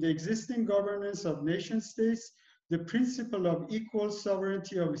in the existing governance of nation states, the principle of equal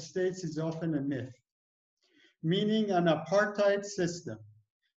sovereignty of states is often a myth, meaning an apartheid system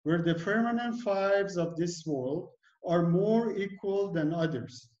where the permanent fives of this world are more equal than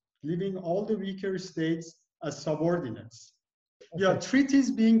others, leaving all the weaker states as subordinates. Okay. Yeah, treaties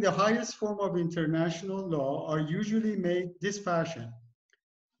being the highest form of international law are usually made this fashion.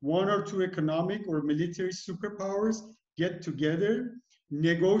 One or two economic or military superpowers get together,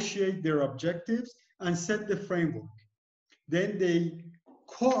 negotiate their objectives, and set the framework. Then they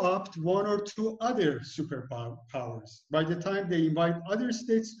co-opt one or two other superpowers. By the time they invite other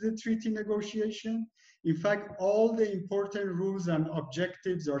states to the treaty negotiation, in fact, all the important rules and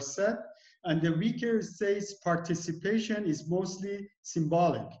objectives are set, and the weaker states' participation is mostly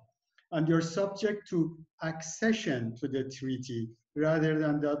symbolic, and they're subject to accession to the treaty rather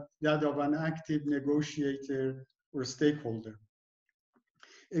than that of an active negotiator or stakeholder.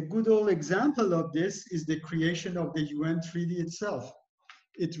 A good old example of this is the creation of the UN Treaty itself.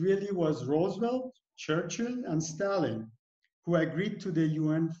 It really was Roosevelt, Churchill, and Stalin who agreed to the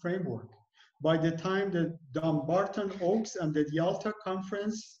UN framework. By the time the Dumbarton Oaks and the Yalta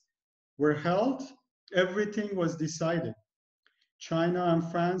Conference were held, everything was decided. China and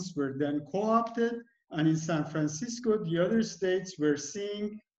France were then co-opted, and in San Francisco, the other states were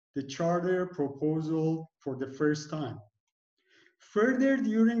seeing the charter proposal for the first time. Further,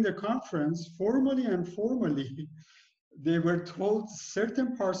 during the conference, formally and informally, they were told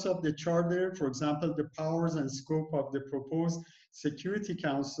certain parts of the charter, for example, the powers and scope of the proposed Security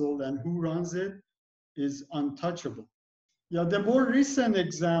Council and who runs it, is untouchable. Yeah, the more recent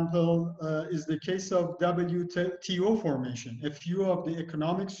example is the case of WTO formation. A few of the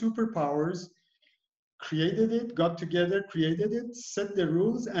economic superpowers created it, got together, created it, set the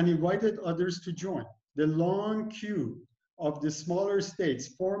rules, and invited others to join. The long queue of the smaller states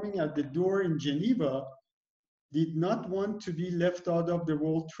forming at the door in Geneva did not want to be left out of the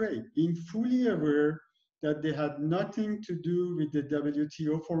world trade, being fully aware that they had nothing to do with the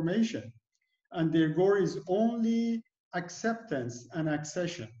WTO formation, and their goal is only acceptance and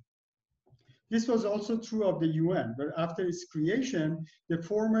accession. This was also true of the UN, where after its creation, the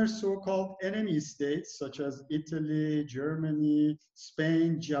former so-called enemy states, such as Italy, Germany,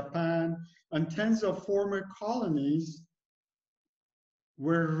 Spain, Japan, and tens of former colonies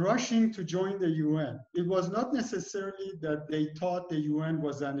were rushing to join the UN. It was not necessarily that they thought the UN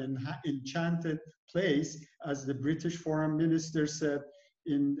was an enchanted place, as the British foreign minister said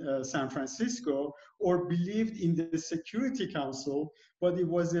in San Francisco, or believed in the Security Council, but it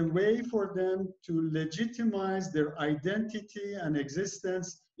was a way for them to legitimize their identity and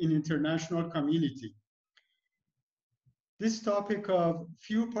existence in international community. This topic of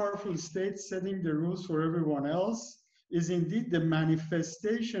few powerful states setting the rules for everyone else is indeed the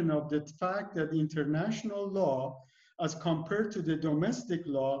manifestation of the fact that international law, as compared to the domestic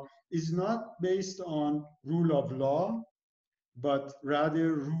law, is not based on rule of law, but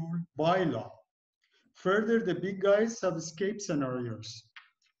rather rule by law. Further, the big guys have escape scenarios.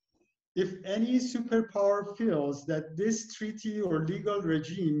 If any superpower feels that this treaty or legal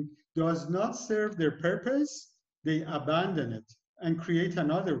regime does not serve their purpose, they abandon it and create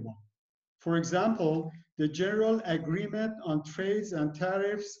another one. For example, the General Agreement on Trades and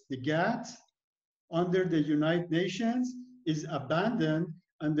Tariffs, the GATT, under the United Nations is abandoned,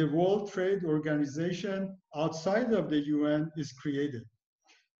 and the World Trade Organization outside of the UN is created.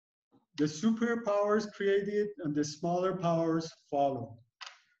 The superpowers created and the smaller powers follow.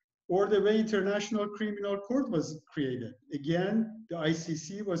 Or the way International Criminal Court was created. Again, the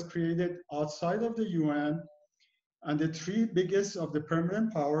ICC was created outside of the UN, and the three biggest of the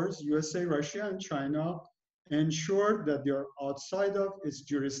permanent powers, USA, Russia, and China, ensured that they are outside of its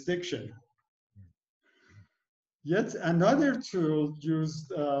jurisdiction. Yet another tool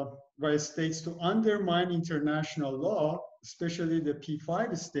used by states to undermine international law, especially the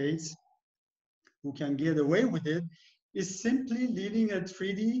P5 states who can get away with it, is simply leaving a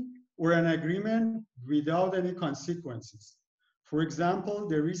treaty or an agreement without any consequences. For example,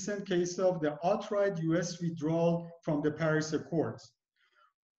 the recent case of the outright US withdrawal from the Paris Accords,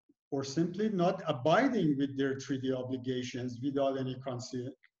 or simply not abiding with their treaty obligations without any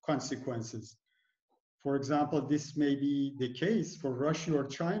consequences. For example, this may be the case for Russia or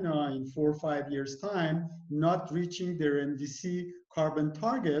China in 4 or 5 years' time, not reaching their NDC carbon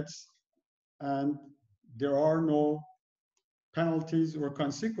targets, and there are no penalties or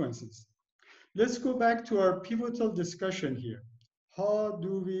consequences. Let's go back to our pivotal discussion here. How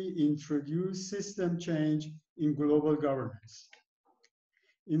do we introduce system change in global governance?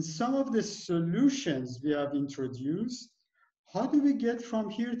 In some of the solutions we have introduced, how do we get from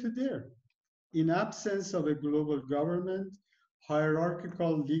here to there? In absence of a global government,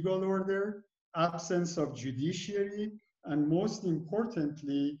 hierarchical legal order, absence of judiciary, and most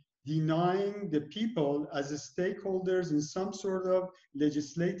importantly, denying the people as stakeholders in some sort of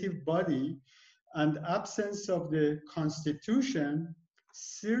legislative body, and absence of the constitution,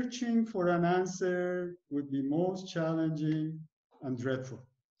 searching for an answer would be most challenging and dreadful.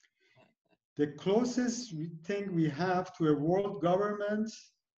 The closest thing we have to a world government,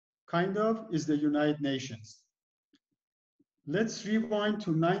 kind of, is the United Nations. Let's rewind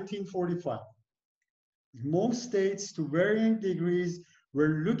to 1945. Most states, to varying degrees,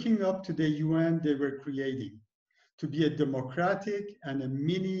 were looking up to the UN they were creating to be a democratic and a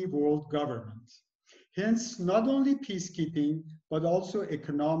mini world government. Hence, not only peacekeeping, but also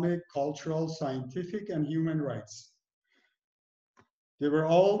economic, cultural, scientific, and human rights. They were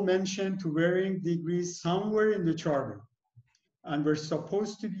all mentioned to varying degrees somewhere in the charter, and were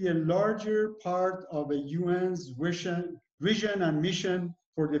supposed to be a larger part of a UN's vision and mission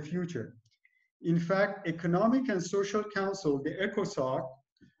for the future. In fact, Economic and Social Council, the ECOSOC,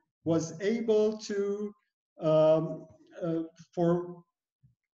 was able to, I'm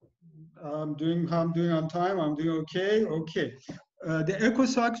doing on time, I'm doing okay, okay. The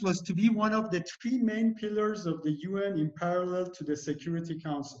ECOSOC was to be one of the three main pillars of the UN in parallel to the Security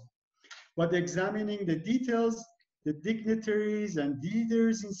Council. But examining the details, the dignitaries and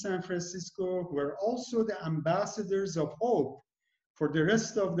leaders in San Francisco, who were also the ambassadors of hope for the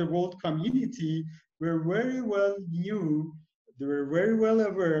rest of the world community, were very well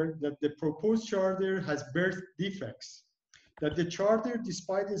aware that the proposed charter has birth defects, that the charter,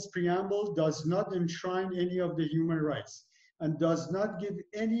 despite its preamble, does not enshrine any of the human rights and does not give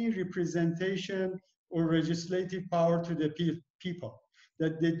any representation or legislative power to the people,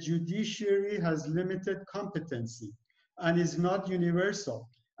 that the judiciary has limited competency and is not universal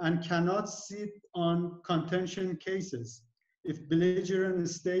and cannot sit on contention cases if belligerent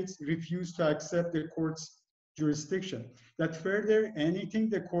states refuse to accept the court's jurisdiction, that further anything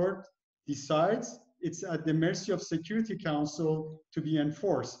the court decides, it's at the mercy of Security Council to be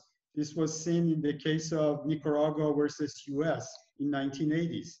enforced, This was seen in the case of Nicaragua versus US in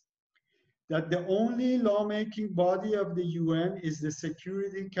 1980s. That the only lawmaking body of the UN is the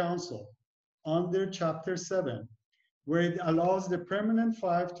Security Council under Chapter 7, where it allows the Permanent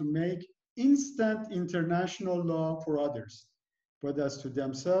Five to make instant international law for others, but as to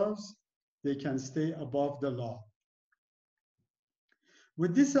themselves, they can stay above the law.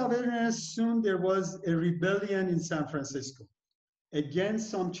 With this awareness, soon there was a rebellion in San Francisco against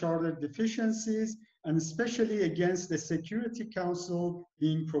some charter deficiencies and especially against the Security Council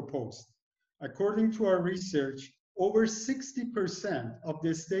being proposed. According to our research, over 60% of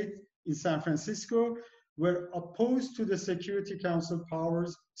the states in San Francisco were opposed to the Security Council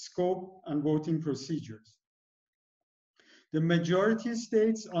powers, scope, and voting procedures. The majority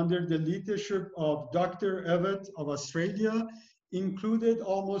states under the leadership of Dr. Evett of Australia included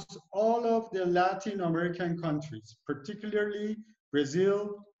almost all of the Latin American countries, particularly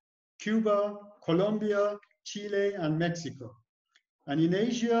Brazil, Cuba, Colombia, Chile, and Mexico. And in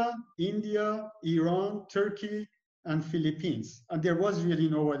Asia, India, Iran, Turkey, and Philippines. And there was really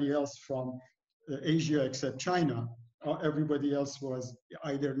nobody else from Asia except China. Everybody else was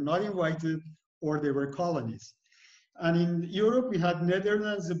either not invited or they were colonies. And in Europe, we had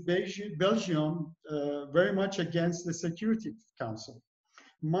Netherlands and Belgium very much against the Security Council,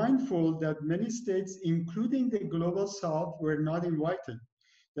 mindful that many states, including the Global South, were not invited,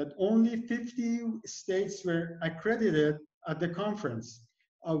 that only 50 states were accredited at the conference,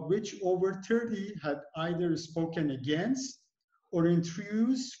 of which over 30 had either spoken against or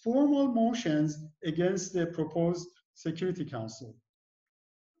introduced formal motions against the proposed Security Council.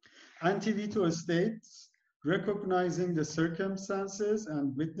 Anti-veto states, recognizing the circumstances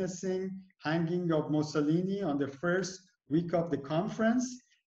and witnessing hanging of Mussolini on the first week of the conference,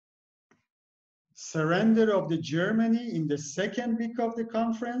 surrender of the Germany in the second week of the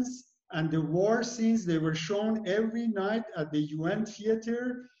conference, and the war scenes, they were shown every night at the UN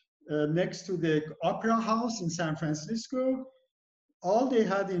Theater next to the Opera House in San Francisco. All they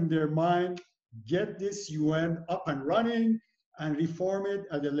had in their mind, get this UN up and running and reform it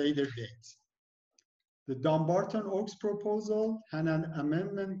at a later date. The Dumbarton-Oaks proposal had an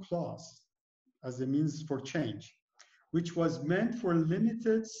amendment clause as a means for change, which was meant for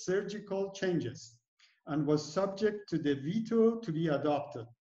limited surgical changes and was subject to the veto to be adopted.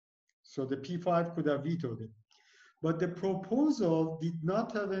 So the P5 could have vetoed it. But the proposal did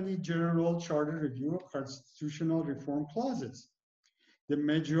not have any general charter review of constitutional reform clauses. The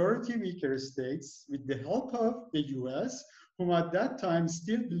majority weaker states, with the help of the US, whom at that time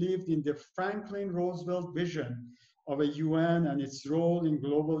still believed in the Franklin Roosevelt vision of a UN and its role in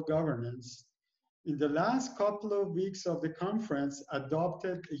global governance, in the last couple of weeks of the conference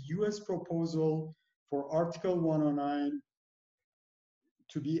adopted a US proposal for Article 109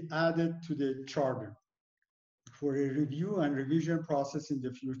 to be added to the charter for a review and revision process in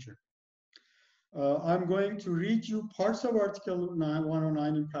the future. I'm going to read you parts of Article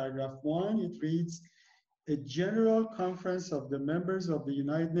 109 in paragraph 1. It reads, a general conference of the members of the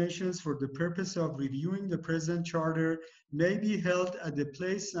United Nations for the purpose of reviewing the present charter may be held at the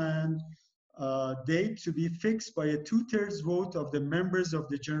place and date to be fixed by a 2/3 vote of the members of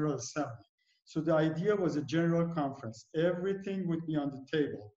the General Assembly. So the idea was a general conference. Everything would be on the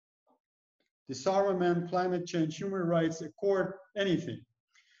table. Disarmament, climate change, human rights, accord, anything.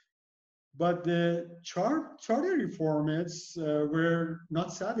 But the charter reformists were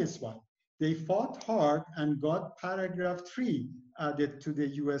not satisfied. They fought hard and got paragraph 3 added to the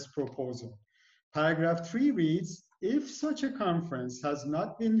US proposal. Paragraph 3 reads, if such a conference has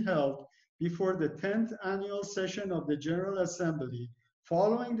not been held before the 10th annual session of the General Assembly,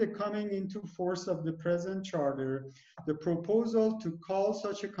 following the coming into force of the present charter, the proposal to call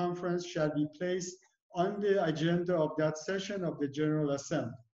such a conference shall be placed on the agenda of that session of the General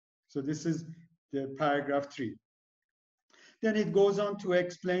Assembly. So this is the paragraph 3. Then it goes on to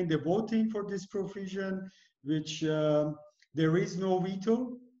explain the voting for this provision, which there is no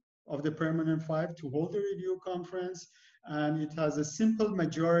veto of the Permanent Five to hold a review conference, and it has a simple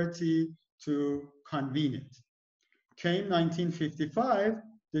majority to convene it. Came 1955,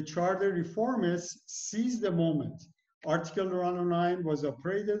 the charter reformists seized the moment. Article 109 was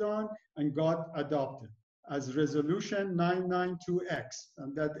operated on and got adopted as Resolution 992X,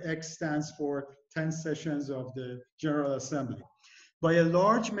 and that X stands for 10 sessions of the General Assembly, by a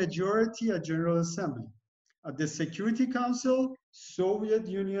large majority at General Assembly. At the Security Council, Soviet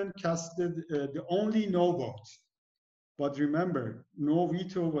Union casted the only no vote. But remember, no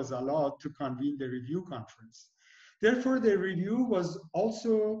veto was allowed to convene the review conference. Therefore, the review was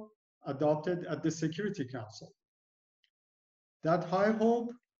also adopted at the Security Council. That high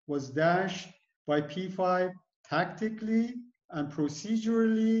hope was dashed by P5 tactically and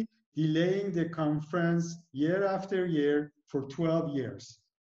procedurally delaying the conference year after year for 12 years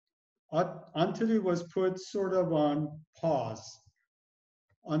until it was put sort of on pause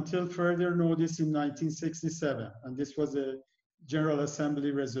until further notice in 1967. And this was a General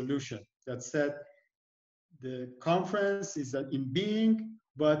Assembly resolution that said the conference is in being,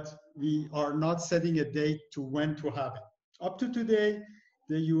 but we are not setting a date to when to have it. Up to today,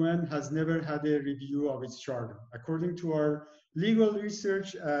 the UN has never had a review of its charter. According to our legal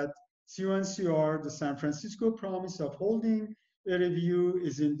research at CUNCR, the San Francisco promise of holding a review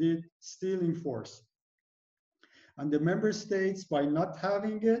is indeed still in force. And the member states, by not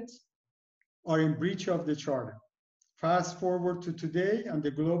having it, are in breach of the charter. Fast forward to today and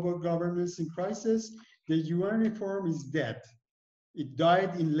the global governance in crisis, the UN reform is dead. It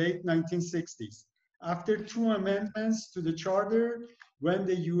died in late 1960s. After 2 amendments to the charter, when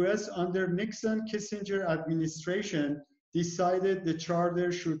the US under Nixon-Kissinger administration decided the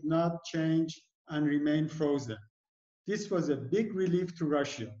charter should not change and remain frozen. This was a big relief to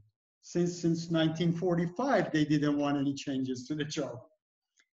Russia, since 1945 they didn't want any changes to the charter.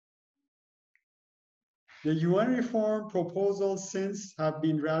 The UN reform proposals since have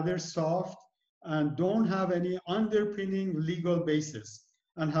been rather soft and don't have any underpinning legal basis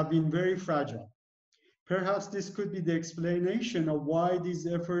and have been very fragile. Perhaps this could be the explanation of why these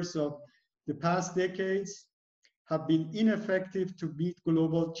efforts of the past decades have been ineffective to meet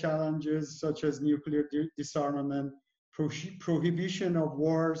global challenges such as nuclear disarmament, prohibition of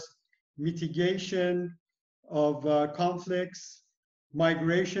wars, mitigation of conflicts,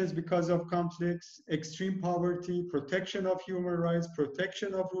 migrations because of conflicts, extreme poverty, protection of human rights,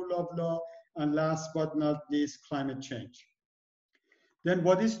 protection of rule of law, and last but not least, climate change. Then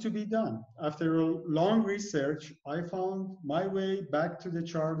what is to be done? After a long research, I found my way back to the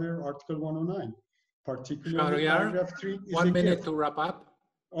Charter, Article 109, particularly paragraph 3 is 1 minute gift. to wrap up.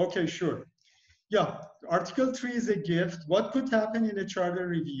 Okay, sure. Yeah, Article 3 is a gift. What could happen in a charter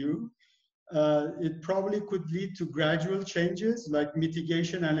review? It probably could lead to gradual changes like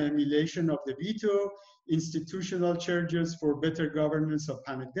mitigation and annihilation of the veto, institutional changes for better governance of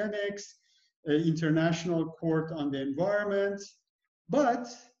pandemics, international court on the environment. But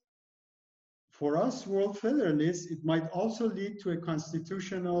for us world federalists, it might also lead to a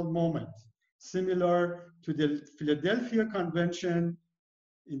constitutional moment, similar to the Philadelphia Convention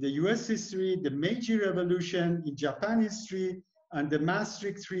in the US history, the Meiji Revolution in Japan history, and the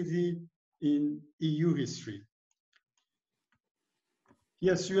Maastricht Treaty in EU history.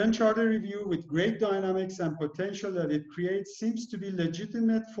 Yes, UN Charter Review with great dynamics and potential that it creates seems to be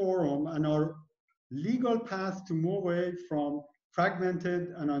legitimate forum and our legal path to move away from fragmented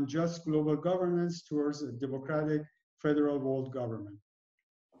and unjust global governance towards a democratic federal world government.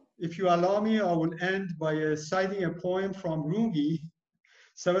 If you allow me, I will end by citing a poem from Rumi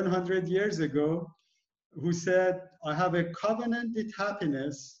 700 years ago, who said, "I have a covenant with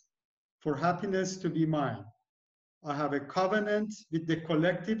happiness for happiness to be mine. I have a covenant with the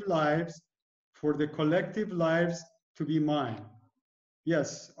collective lives for the collective lives to be mine."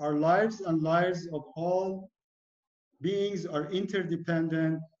 Yes, our lives and lives of all beings are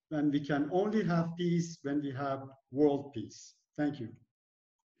interdependent, and we can only have peace when we have world peace. Thank you.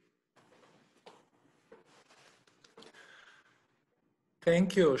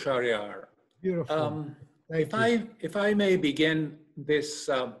 Thank you, Shahryar. Beautiful. Thank you. If I may begin this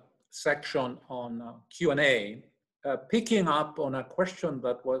section on Q&A, picking up on a question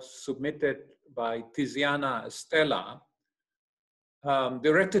that was submitted by Tiziana Estella,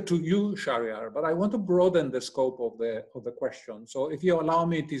 directed to you, Shahryar, but I want to broaden the scope of the question. So if you allow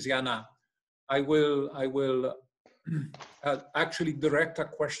me, Tiziana, I will actually direct a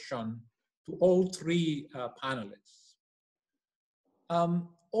question to all three panelists.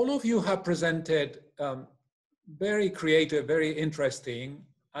 All of you have presented very creative, very interesting,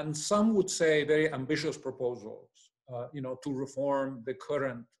 and some would say very ambitious proposals, to reform the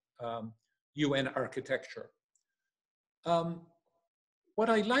current UN architecture. What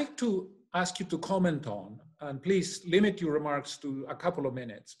I'd like to ask you to comment on, and please limit your remarks to a couple of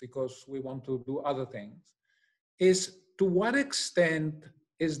minutes because we want to do other things, is to what extent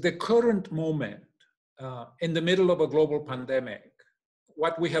is the current moment in the middle of a global pandemic,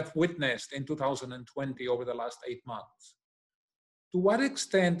 what we have witnessed in 2020 over the last 8 months, to what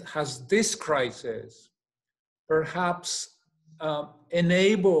extent has this crisis perhaps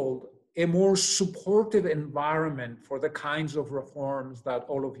enabled a more supportive environment for the kinds of reforms that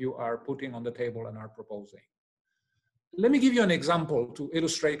all of you are putting on the table and are proposing? Let me give you an example to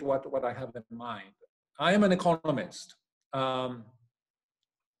illustrate what I have in mind. I am an economist.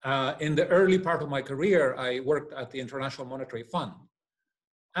 In the early part of my career, I worked at the International Monetary Fund.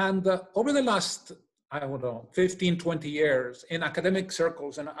 And over the last, I don't know, 15, 20 years, in academic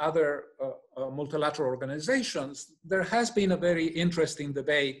circles and other multilateral organizations, there has been a very interesting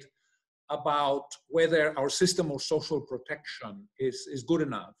debate about whether our system of social protection is good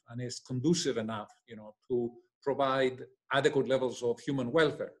enough and is conducive enough, to provide adequate levels of human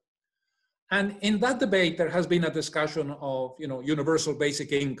welfare. And in that debate, there has been a discussion of, universal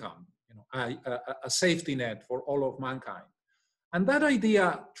basic income, a safety net for all of mankind. And that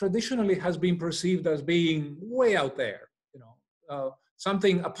idea traditionally has been perceived as being way out there,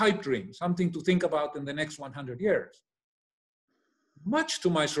 a pipe dream, something to think about in the next 100 years. Much to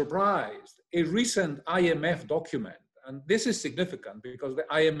my surprise, a recent IMF document, and this is significant because the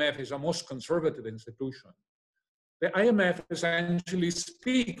IMF is a most conservative institution. The IMF essentially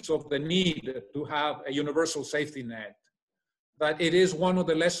speaks of the need to have a universal safety net, that it is one of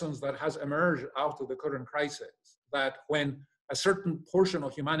the lessons that has emerged out of the current crisis, that when a certain portion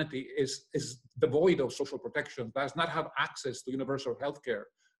of humanity is devoid of social protection, does not have access to universal healthcare,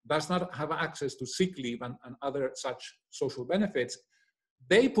 does not have access to sick leave and other such social benefits,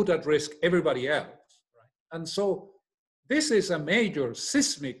 they put at risk everybody else. Right? And so this is a major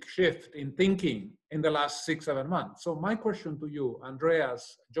seismic shift in thinking in the last 6-7 months. So my question to you,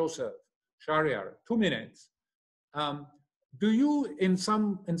 Andreas, Joseph, Sharei, 2 minutes. Do you, in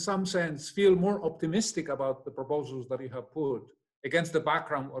some sense, feel more optimistic about the proposals that you have put against the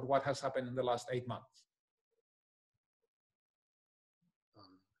background of what has happened in the last 8 months?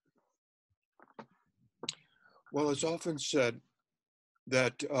 Well, it's often said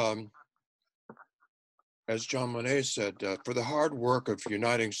that, as John Monnet said, for the hard work of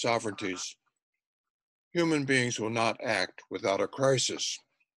uniting sovereignties, human beings will not act without a crisis.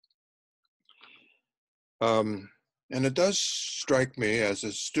 And it does strike me as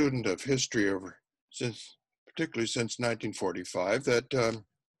a student of history particularly since 1945, that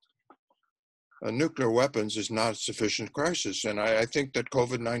nuclear weapons is not a sufficient crisis. And I think that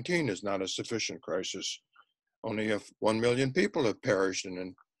COVID-19 is not a sufficient crisis. Only 1 million people have perished,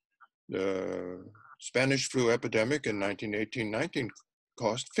 and the Spanish flu epidemic in 1918-19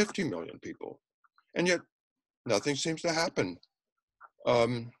 cost 50 million people. And yet nothing seems to happen.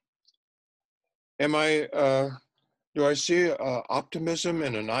 Do I see optimism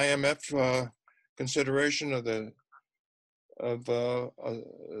in an IMF consideration of the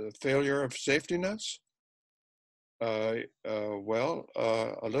failure of safety nets? Well,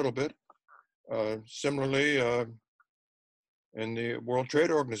 a little bit. Similarly, in the World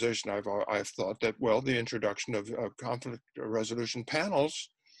Trade Organization, I've thought that, well, the introduction of conflict resolution panels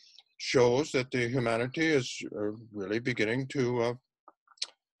shows that the humanity is really beginning to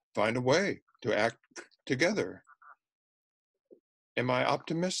find a way to act together. Am I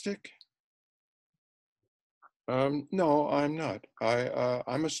optimistic? No, I'm not.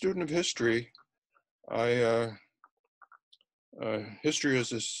 I'm a student of history. History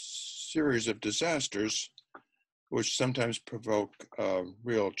is a series of disasters which sometimes provoke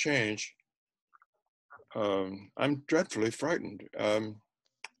real change. I'm dreadfully frightened.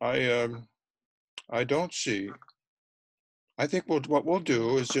 I don't see. I think what we'll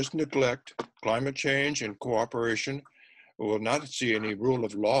do is just neglect climate change and cooperation. We will not see any rule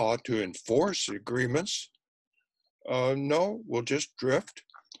of law to enforce agreements. No, we'll just drift,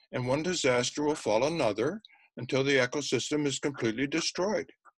 and one disaster will follow another until the ecosystem is completely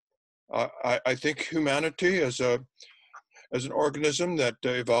destroyed. I think humanity as an organism that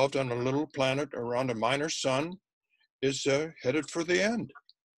evolved on a little planet around a minor sun is headed for the end.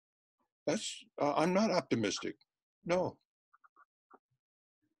 I'm not optimistic, no.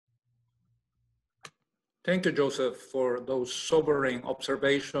 Thank you, Joseph, for those sobering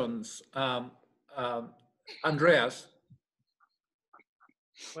observations. Andreas?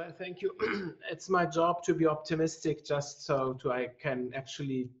 Well, thank you. It's my job to be optimistic, just so I can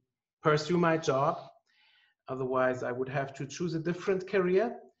actually pursue my job. Otherwise, I would have to choose a different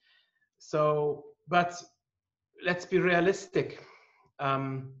career. So, but let's be realistic.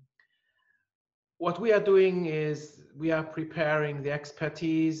 What we are doing is we are preparing the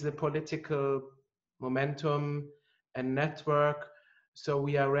expertise, the political momentum and network, so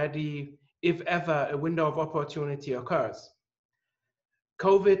we are ready if ever a window of opportunity occurs.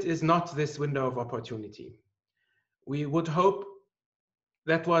 COVID is not this window of opportunity. We would hope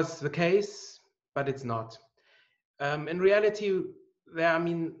that was the case, but it's not. In reality, there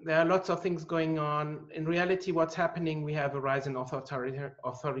are lots of things going on. In reality, what's happening, we have a rise in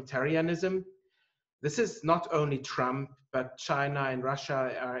authoritarianism. This is not only Trump, but China and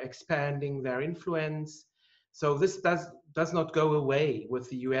Russia are expanding their influence. So this does not go away with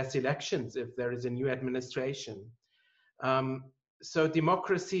the US elections if there is a new administration. So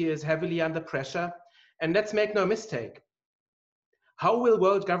democracy is heavily under pressure. And let's make no mistake. How will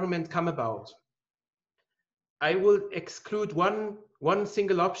world government come about? I will exclude one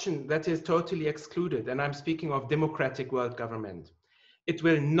single option that is totally excluded, and I'm speaking of democratic world government. It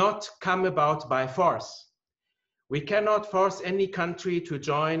will not come about by force. We cannot force any country to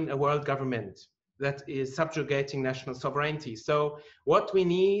join a world government that is subjugating national sovereignty. So what we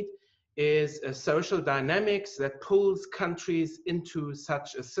need is a social dynamics that pulls countries into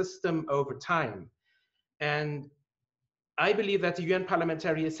such a system over time. And I believe that the UN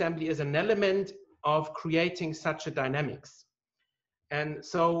Parliamentary Assembly is an element of creating such a dynamics. And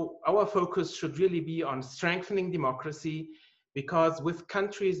so our focus should really be on strengthening democracy, because with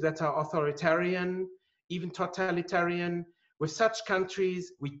countries that are authoritarian, even totalitarian, with such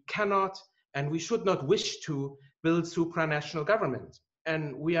countries, we cannot and we should not wish to build supranational government.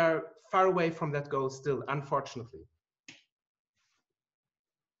 And we are far away from that goal still, unfortunately.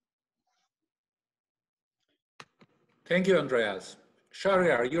 Thank you, Andreas.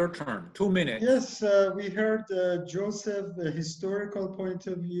 Sharei, your turn, 2 minutes. Yes, we heard Joseph, the historical point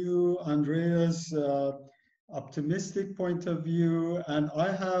of view, Andreas, optimistic point of view, and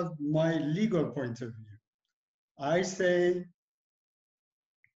I have my legal point of view. I say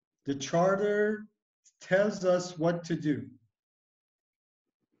the charter tells us what to do.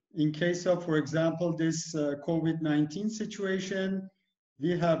 In case of, for example, this COVID-19 situation,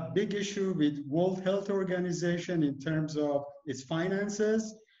 we have big issue with World Health Organization in terms of its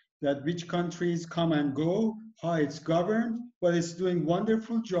finances, that which countries come and go, how it's governed, but it's doing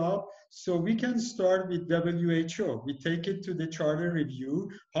wonderful job. So we can start with WHO. We take it to the charter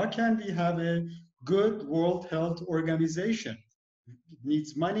review. How can we have a good World Health Organization? It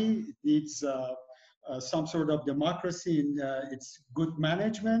needs money, it needs some sort of democracy in its good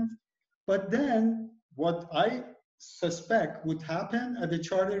management. But then what I suspect would happen at the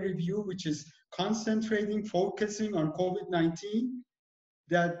charter review, which is concentrating, focusing on COVID-19,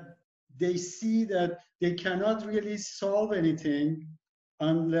 that they see that they cannot really solve anything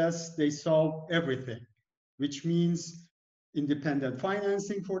unless they solve everything, which means independent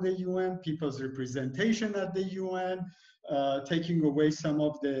financing for the UN, people's representation at the UN, taking away some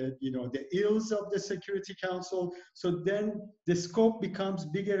of the, the ills of the Security Council. So then the scope becomes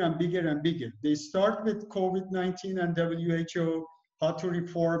bigger and bigger and bigger. They start with COVID-19 and WHO, how to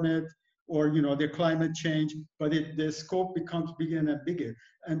reform it, or the climate change, but the scope becomes bigger and bigger.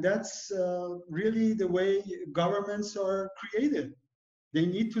 And that's really the way governments are created. They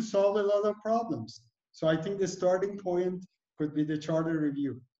need to solve a lot of problems. So I think the starting point could be the charter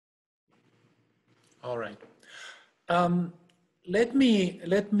review. All right. Let me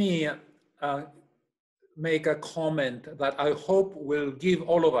make a comment that I hope will give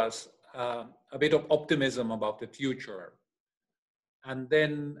all of us a bit of optimism about the future, and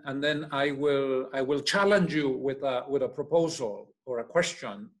then I will challenge you with a proposal or a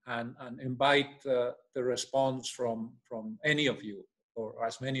question, and invite the response from any of you, or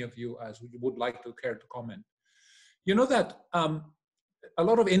as many of you as you would like to care to comment. You know that a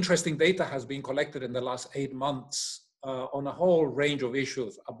lot of interesting data has been collected in the last 8 months on a whole range of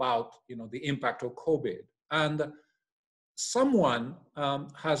issues about the impact of COVID, and someone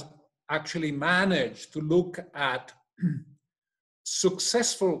has actually managed to look at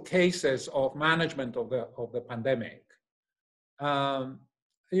successful cases of management of the pandemic.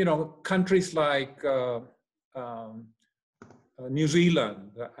 Countries like New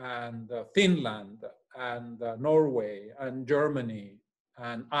Zealand and Finland and Norway and Germany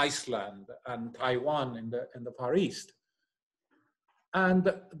and Iceland and Taiwan in the Far East.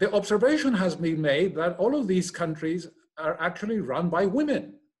 And the observation has been made that all of these countries are actually run by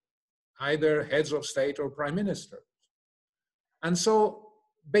women, either heads of state or prime ministers. And so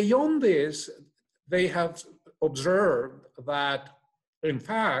beyond this, they have observed that, in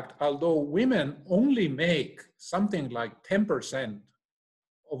fact, although women only make something like 10%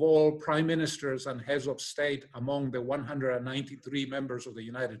 of all prime ministers and heads of state among the 193 members of the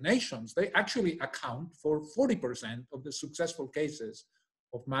United Nations, they actually account for 40% of the successful cases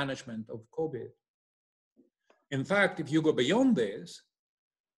of management of COVID. In fact, if you go beyond this,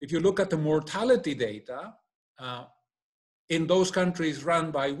 if you look at the mortality data, in those countries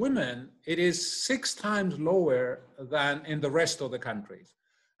run by women, it is 6 times lower than in the rest of the countries.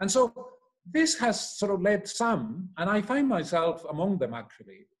 And so this has sort of led some, and I find myself among them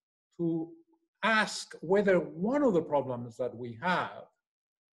actually, to ask whether one of the problems that we have,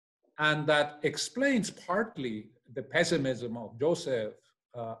 and that explains partly the pessimism of Joseph,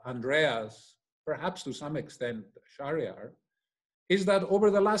 Andreas, perhaps to some extent Sharei, is that over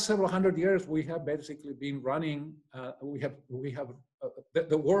the last several hundred years, we have basically been running,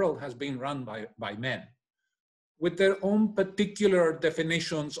 the world has been run by men with their own particular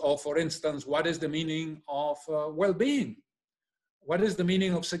definitions of, for instance, what is the meaning of well-being? What is the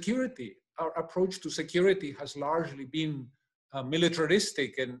meaning of security? Our approach to security has largely been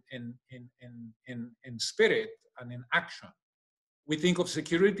militaristic in spirit and in action. We think of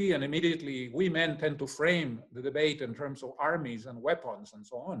security and immediately we men tend to frame the debate in terms of armies and weapons and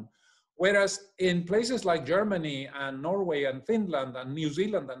so on. Whereas in places like Germany and Norway and Finland and New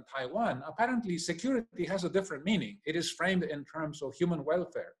Zealand and Taiwan, apparently security has a different meaning. It is framed in terms of human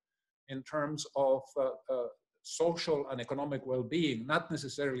welfare, in terms of social and economic well-being, not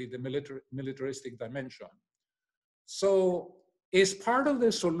necessarily the militaristic dimension. So is part of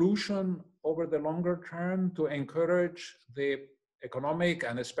the solution over the longer term to encourage the economic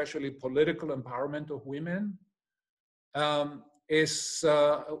and especially political empowerment of women?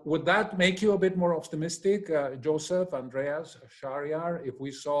 Would that make you a bit more optimistic, Joseph, Andreas, Sharei, if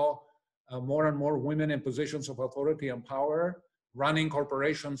we saw more and more women in positions of authority and power, running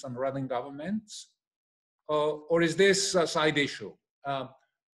corporations and running governments? Or is this a side issue?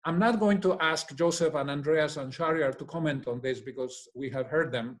 I'm not going to ask Joseph and Andreas and Sharei to comment on this because we have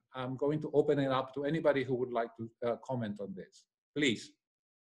heard them. I'm going to open it up to anybody who would like to comment on this. Please.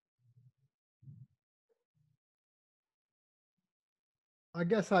 I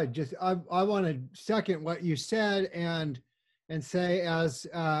guess I want to second what you said and say, as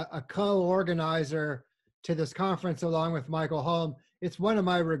a co-organizer to this conference along with Michael Holm, it's one of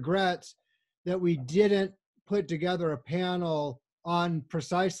my regrets that we didn't put together a panel on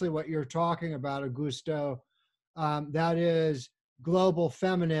precisely what you're talking about, Augusto. That is global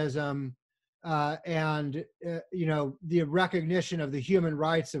feminism and the recognition of the human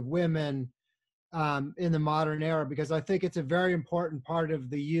rights of women in the modern era, because I think it's a very important part of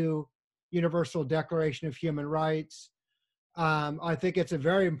the Universal Declaration of Human Rights. I think it's a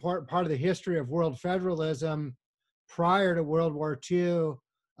very important part of the history of world federalism prior to World War II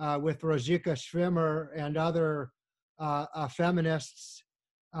with Rosika Schwimmer and other feminists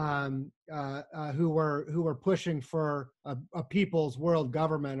who were pushing for a people's world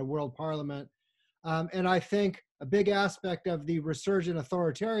government, a world parliament. And I think a big aspect of the resurgent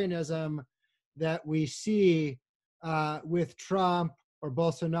authoritarianism that we see with Trump or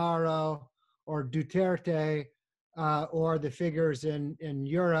Bolsonaro or Duterte or the figures in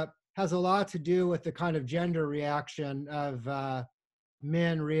Europe has a lot to do with the kind of gender reaction of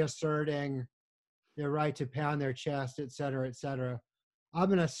men reasserting their right to pound their chest, et cetera, et cetera. I'm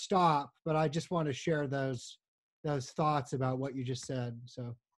going to stop, but I just want to share those thoughts about what you just said.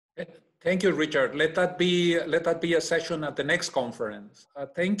 So. Thank you, Richard. Let that be a session at the next conference.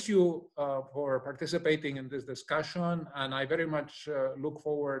 Thank you for participating in this discussion, and I very much look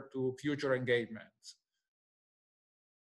forward to future engagements.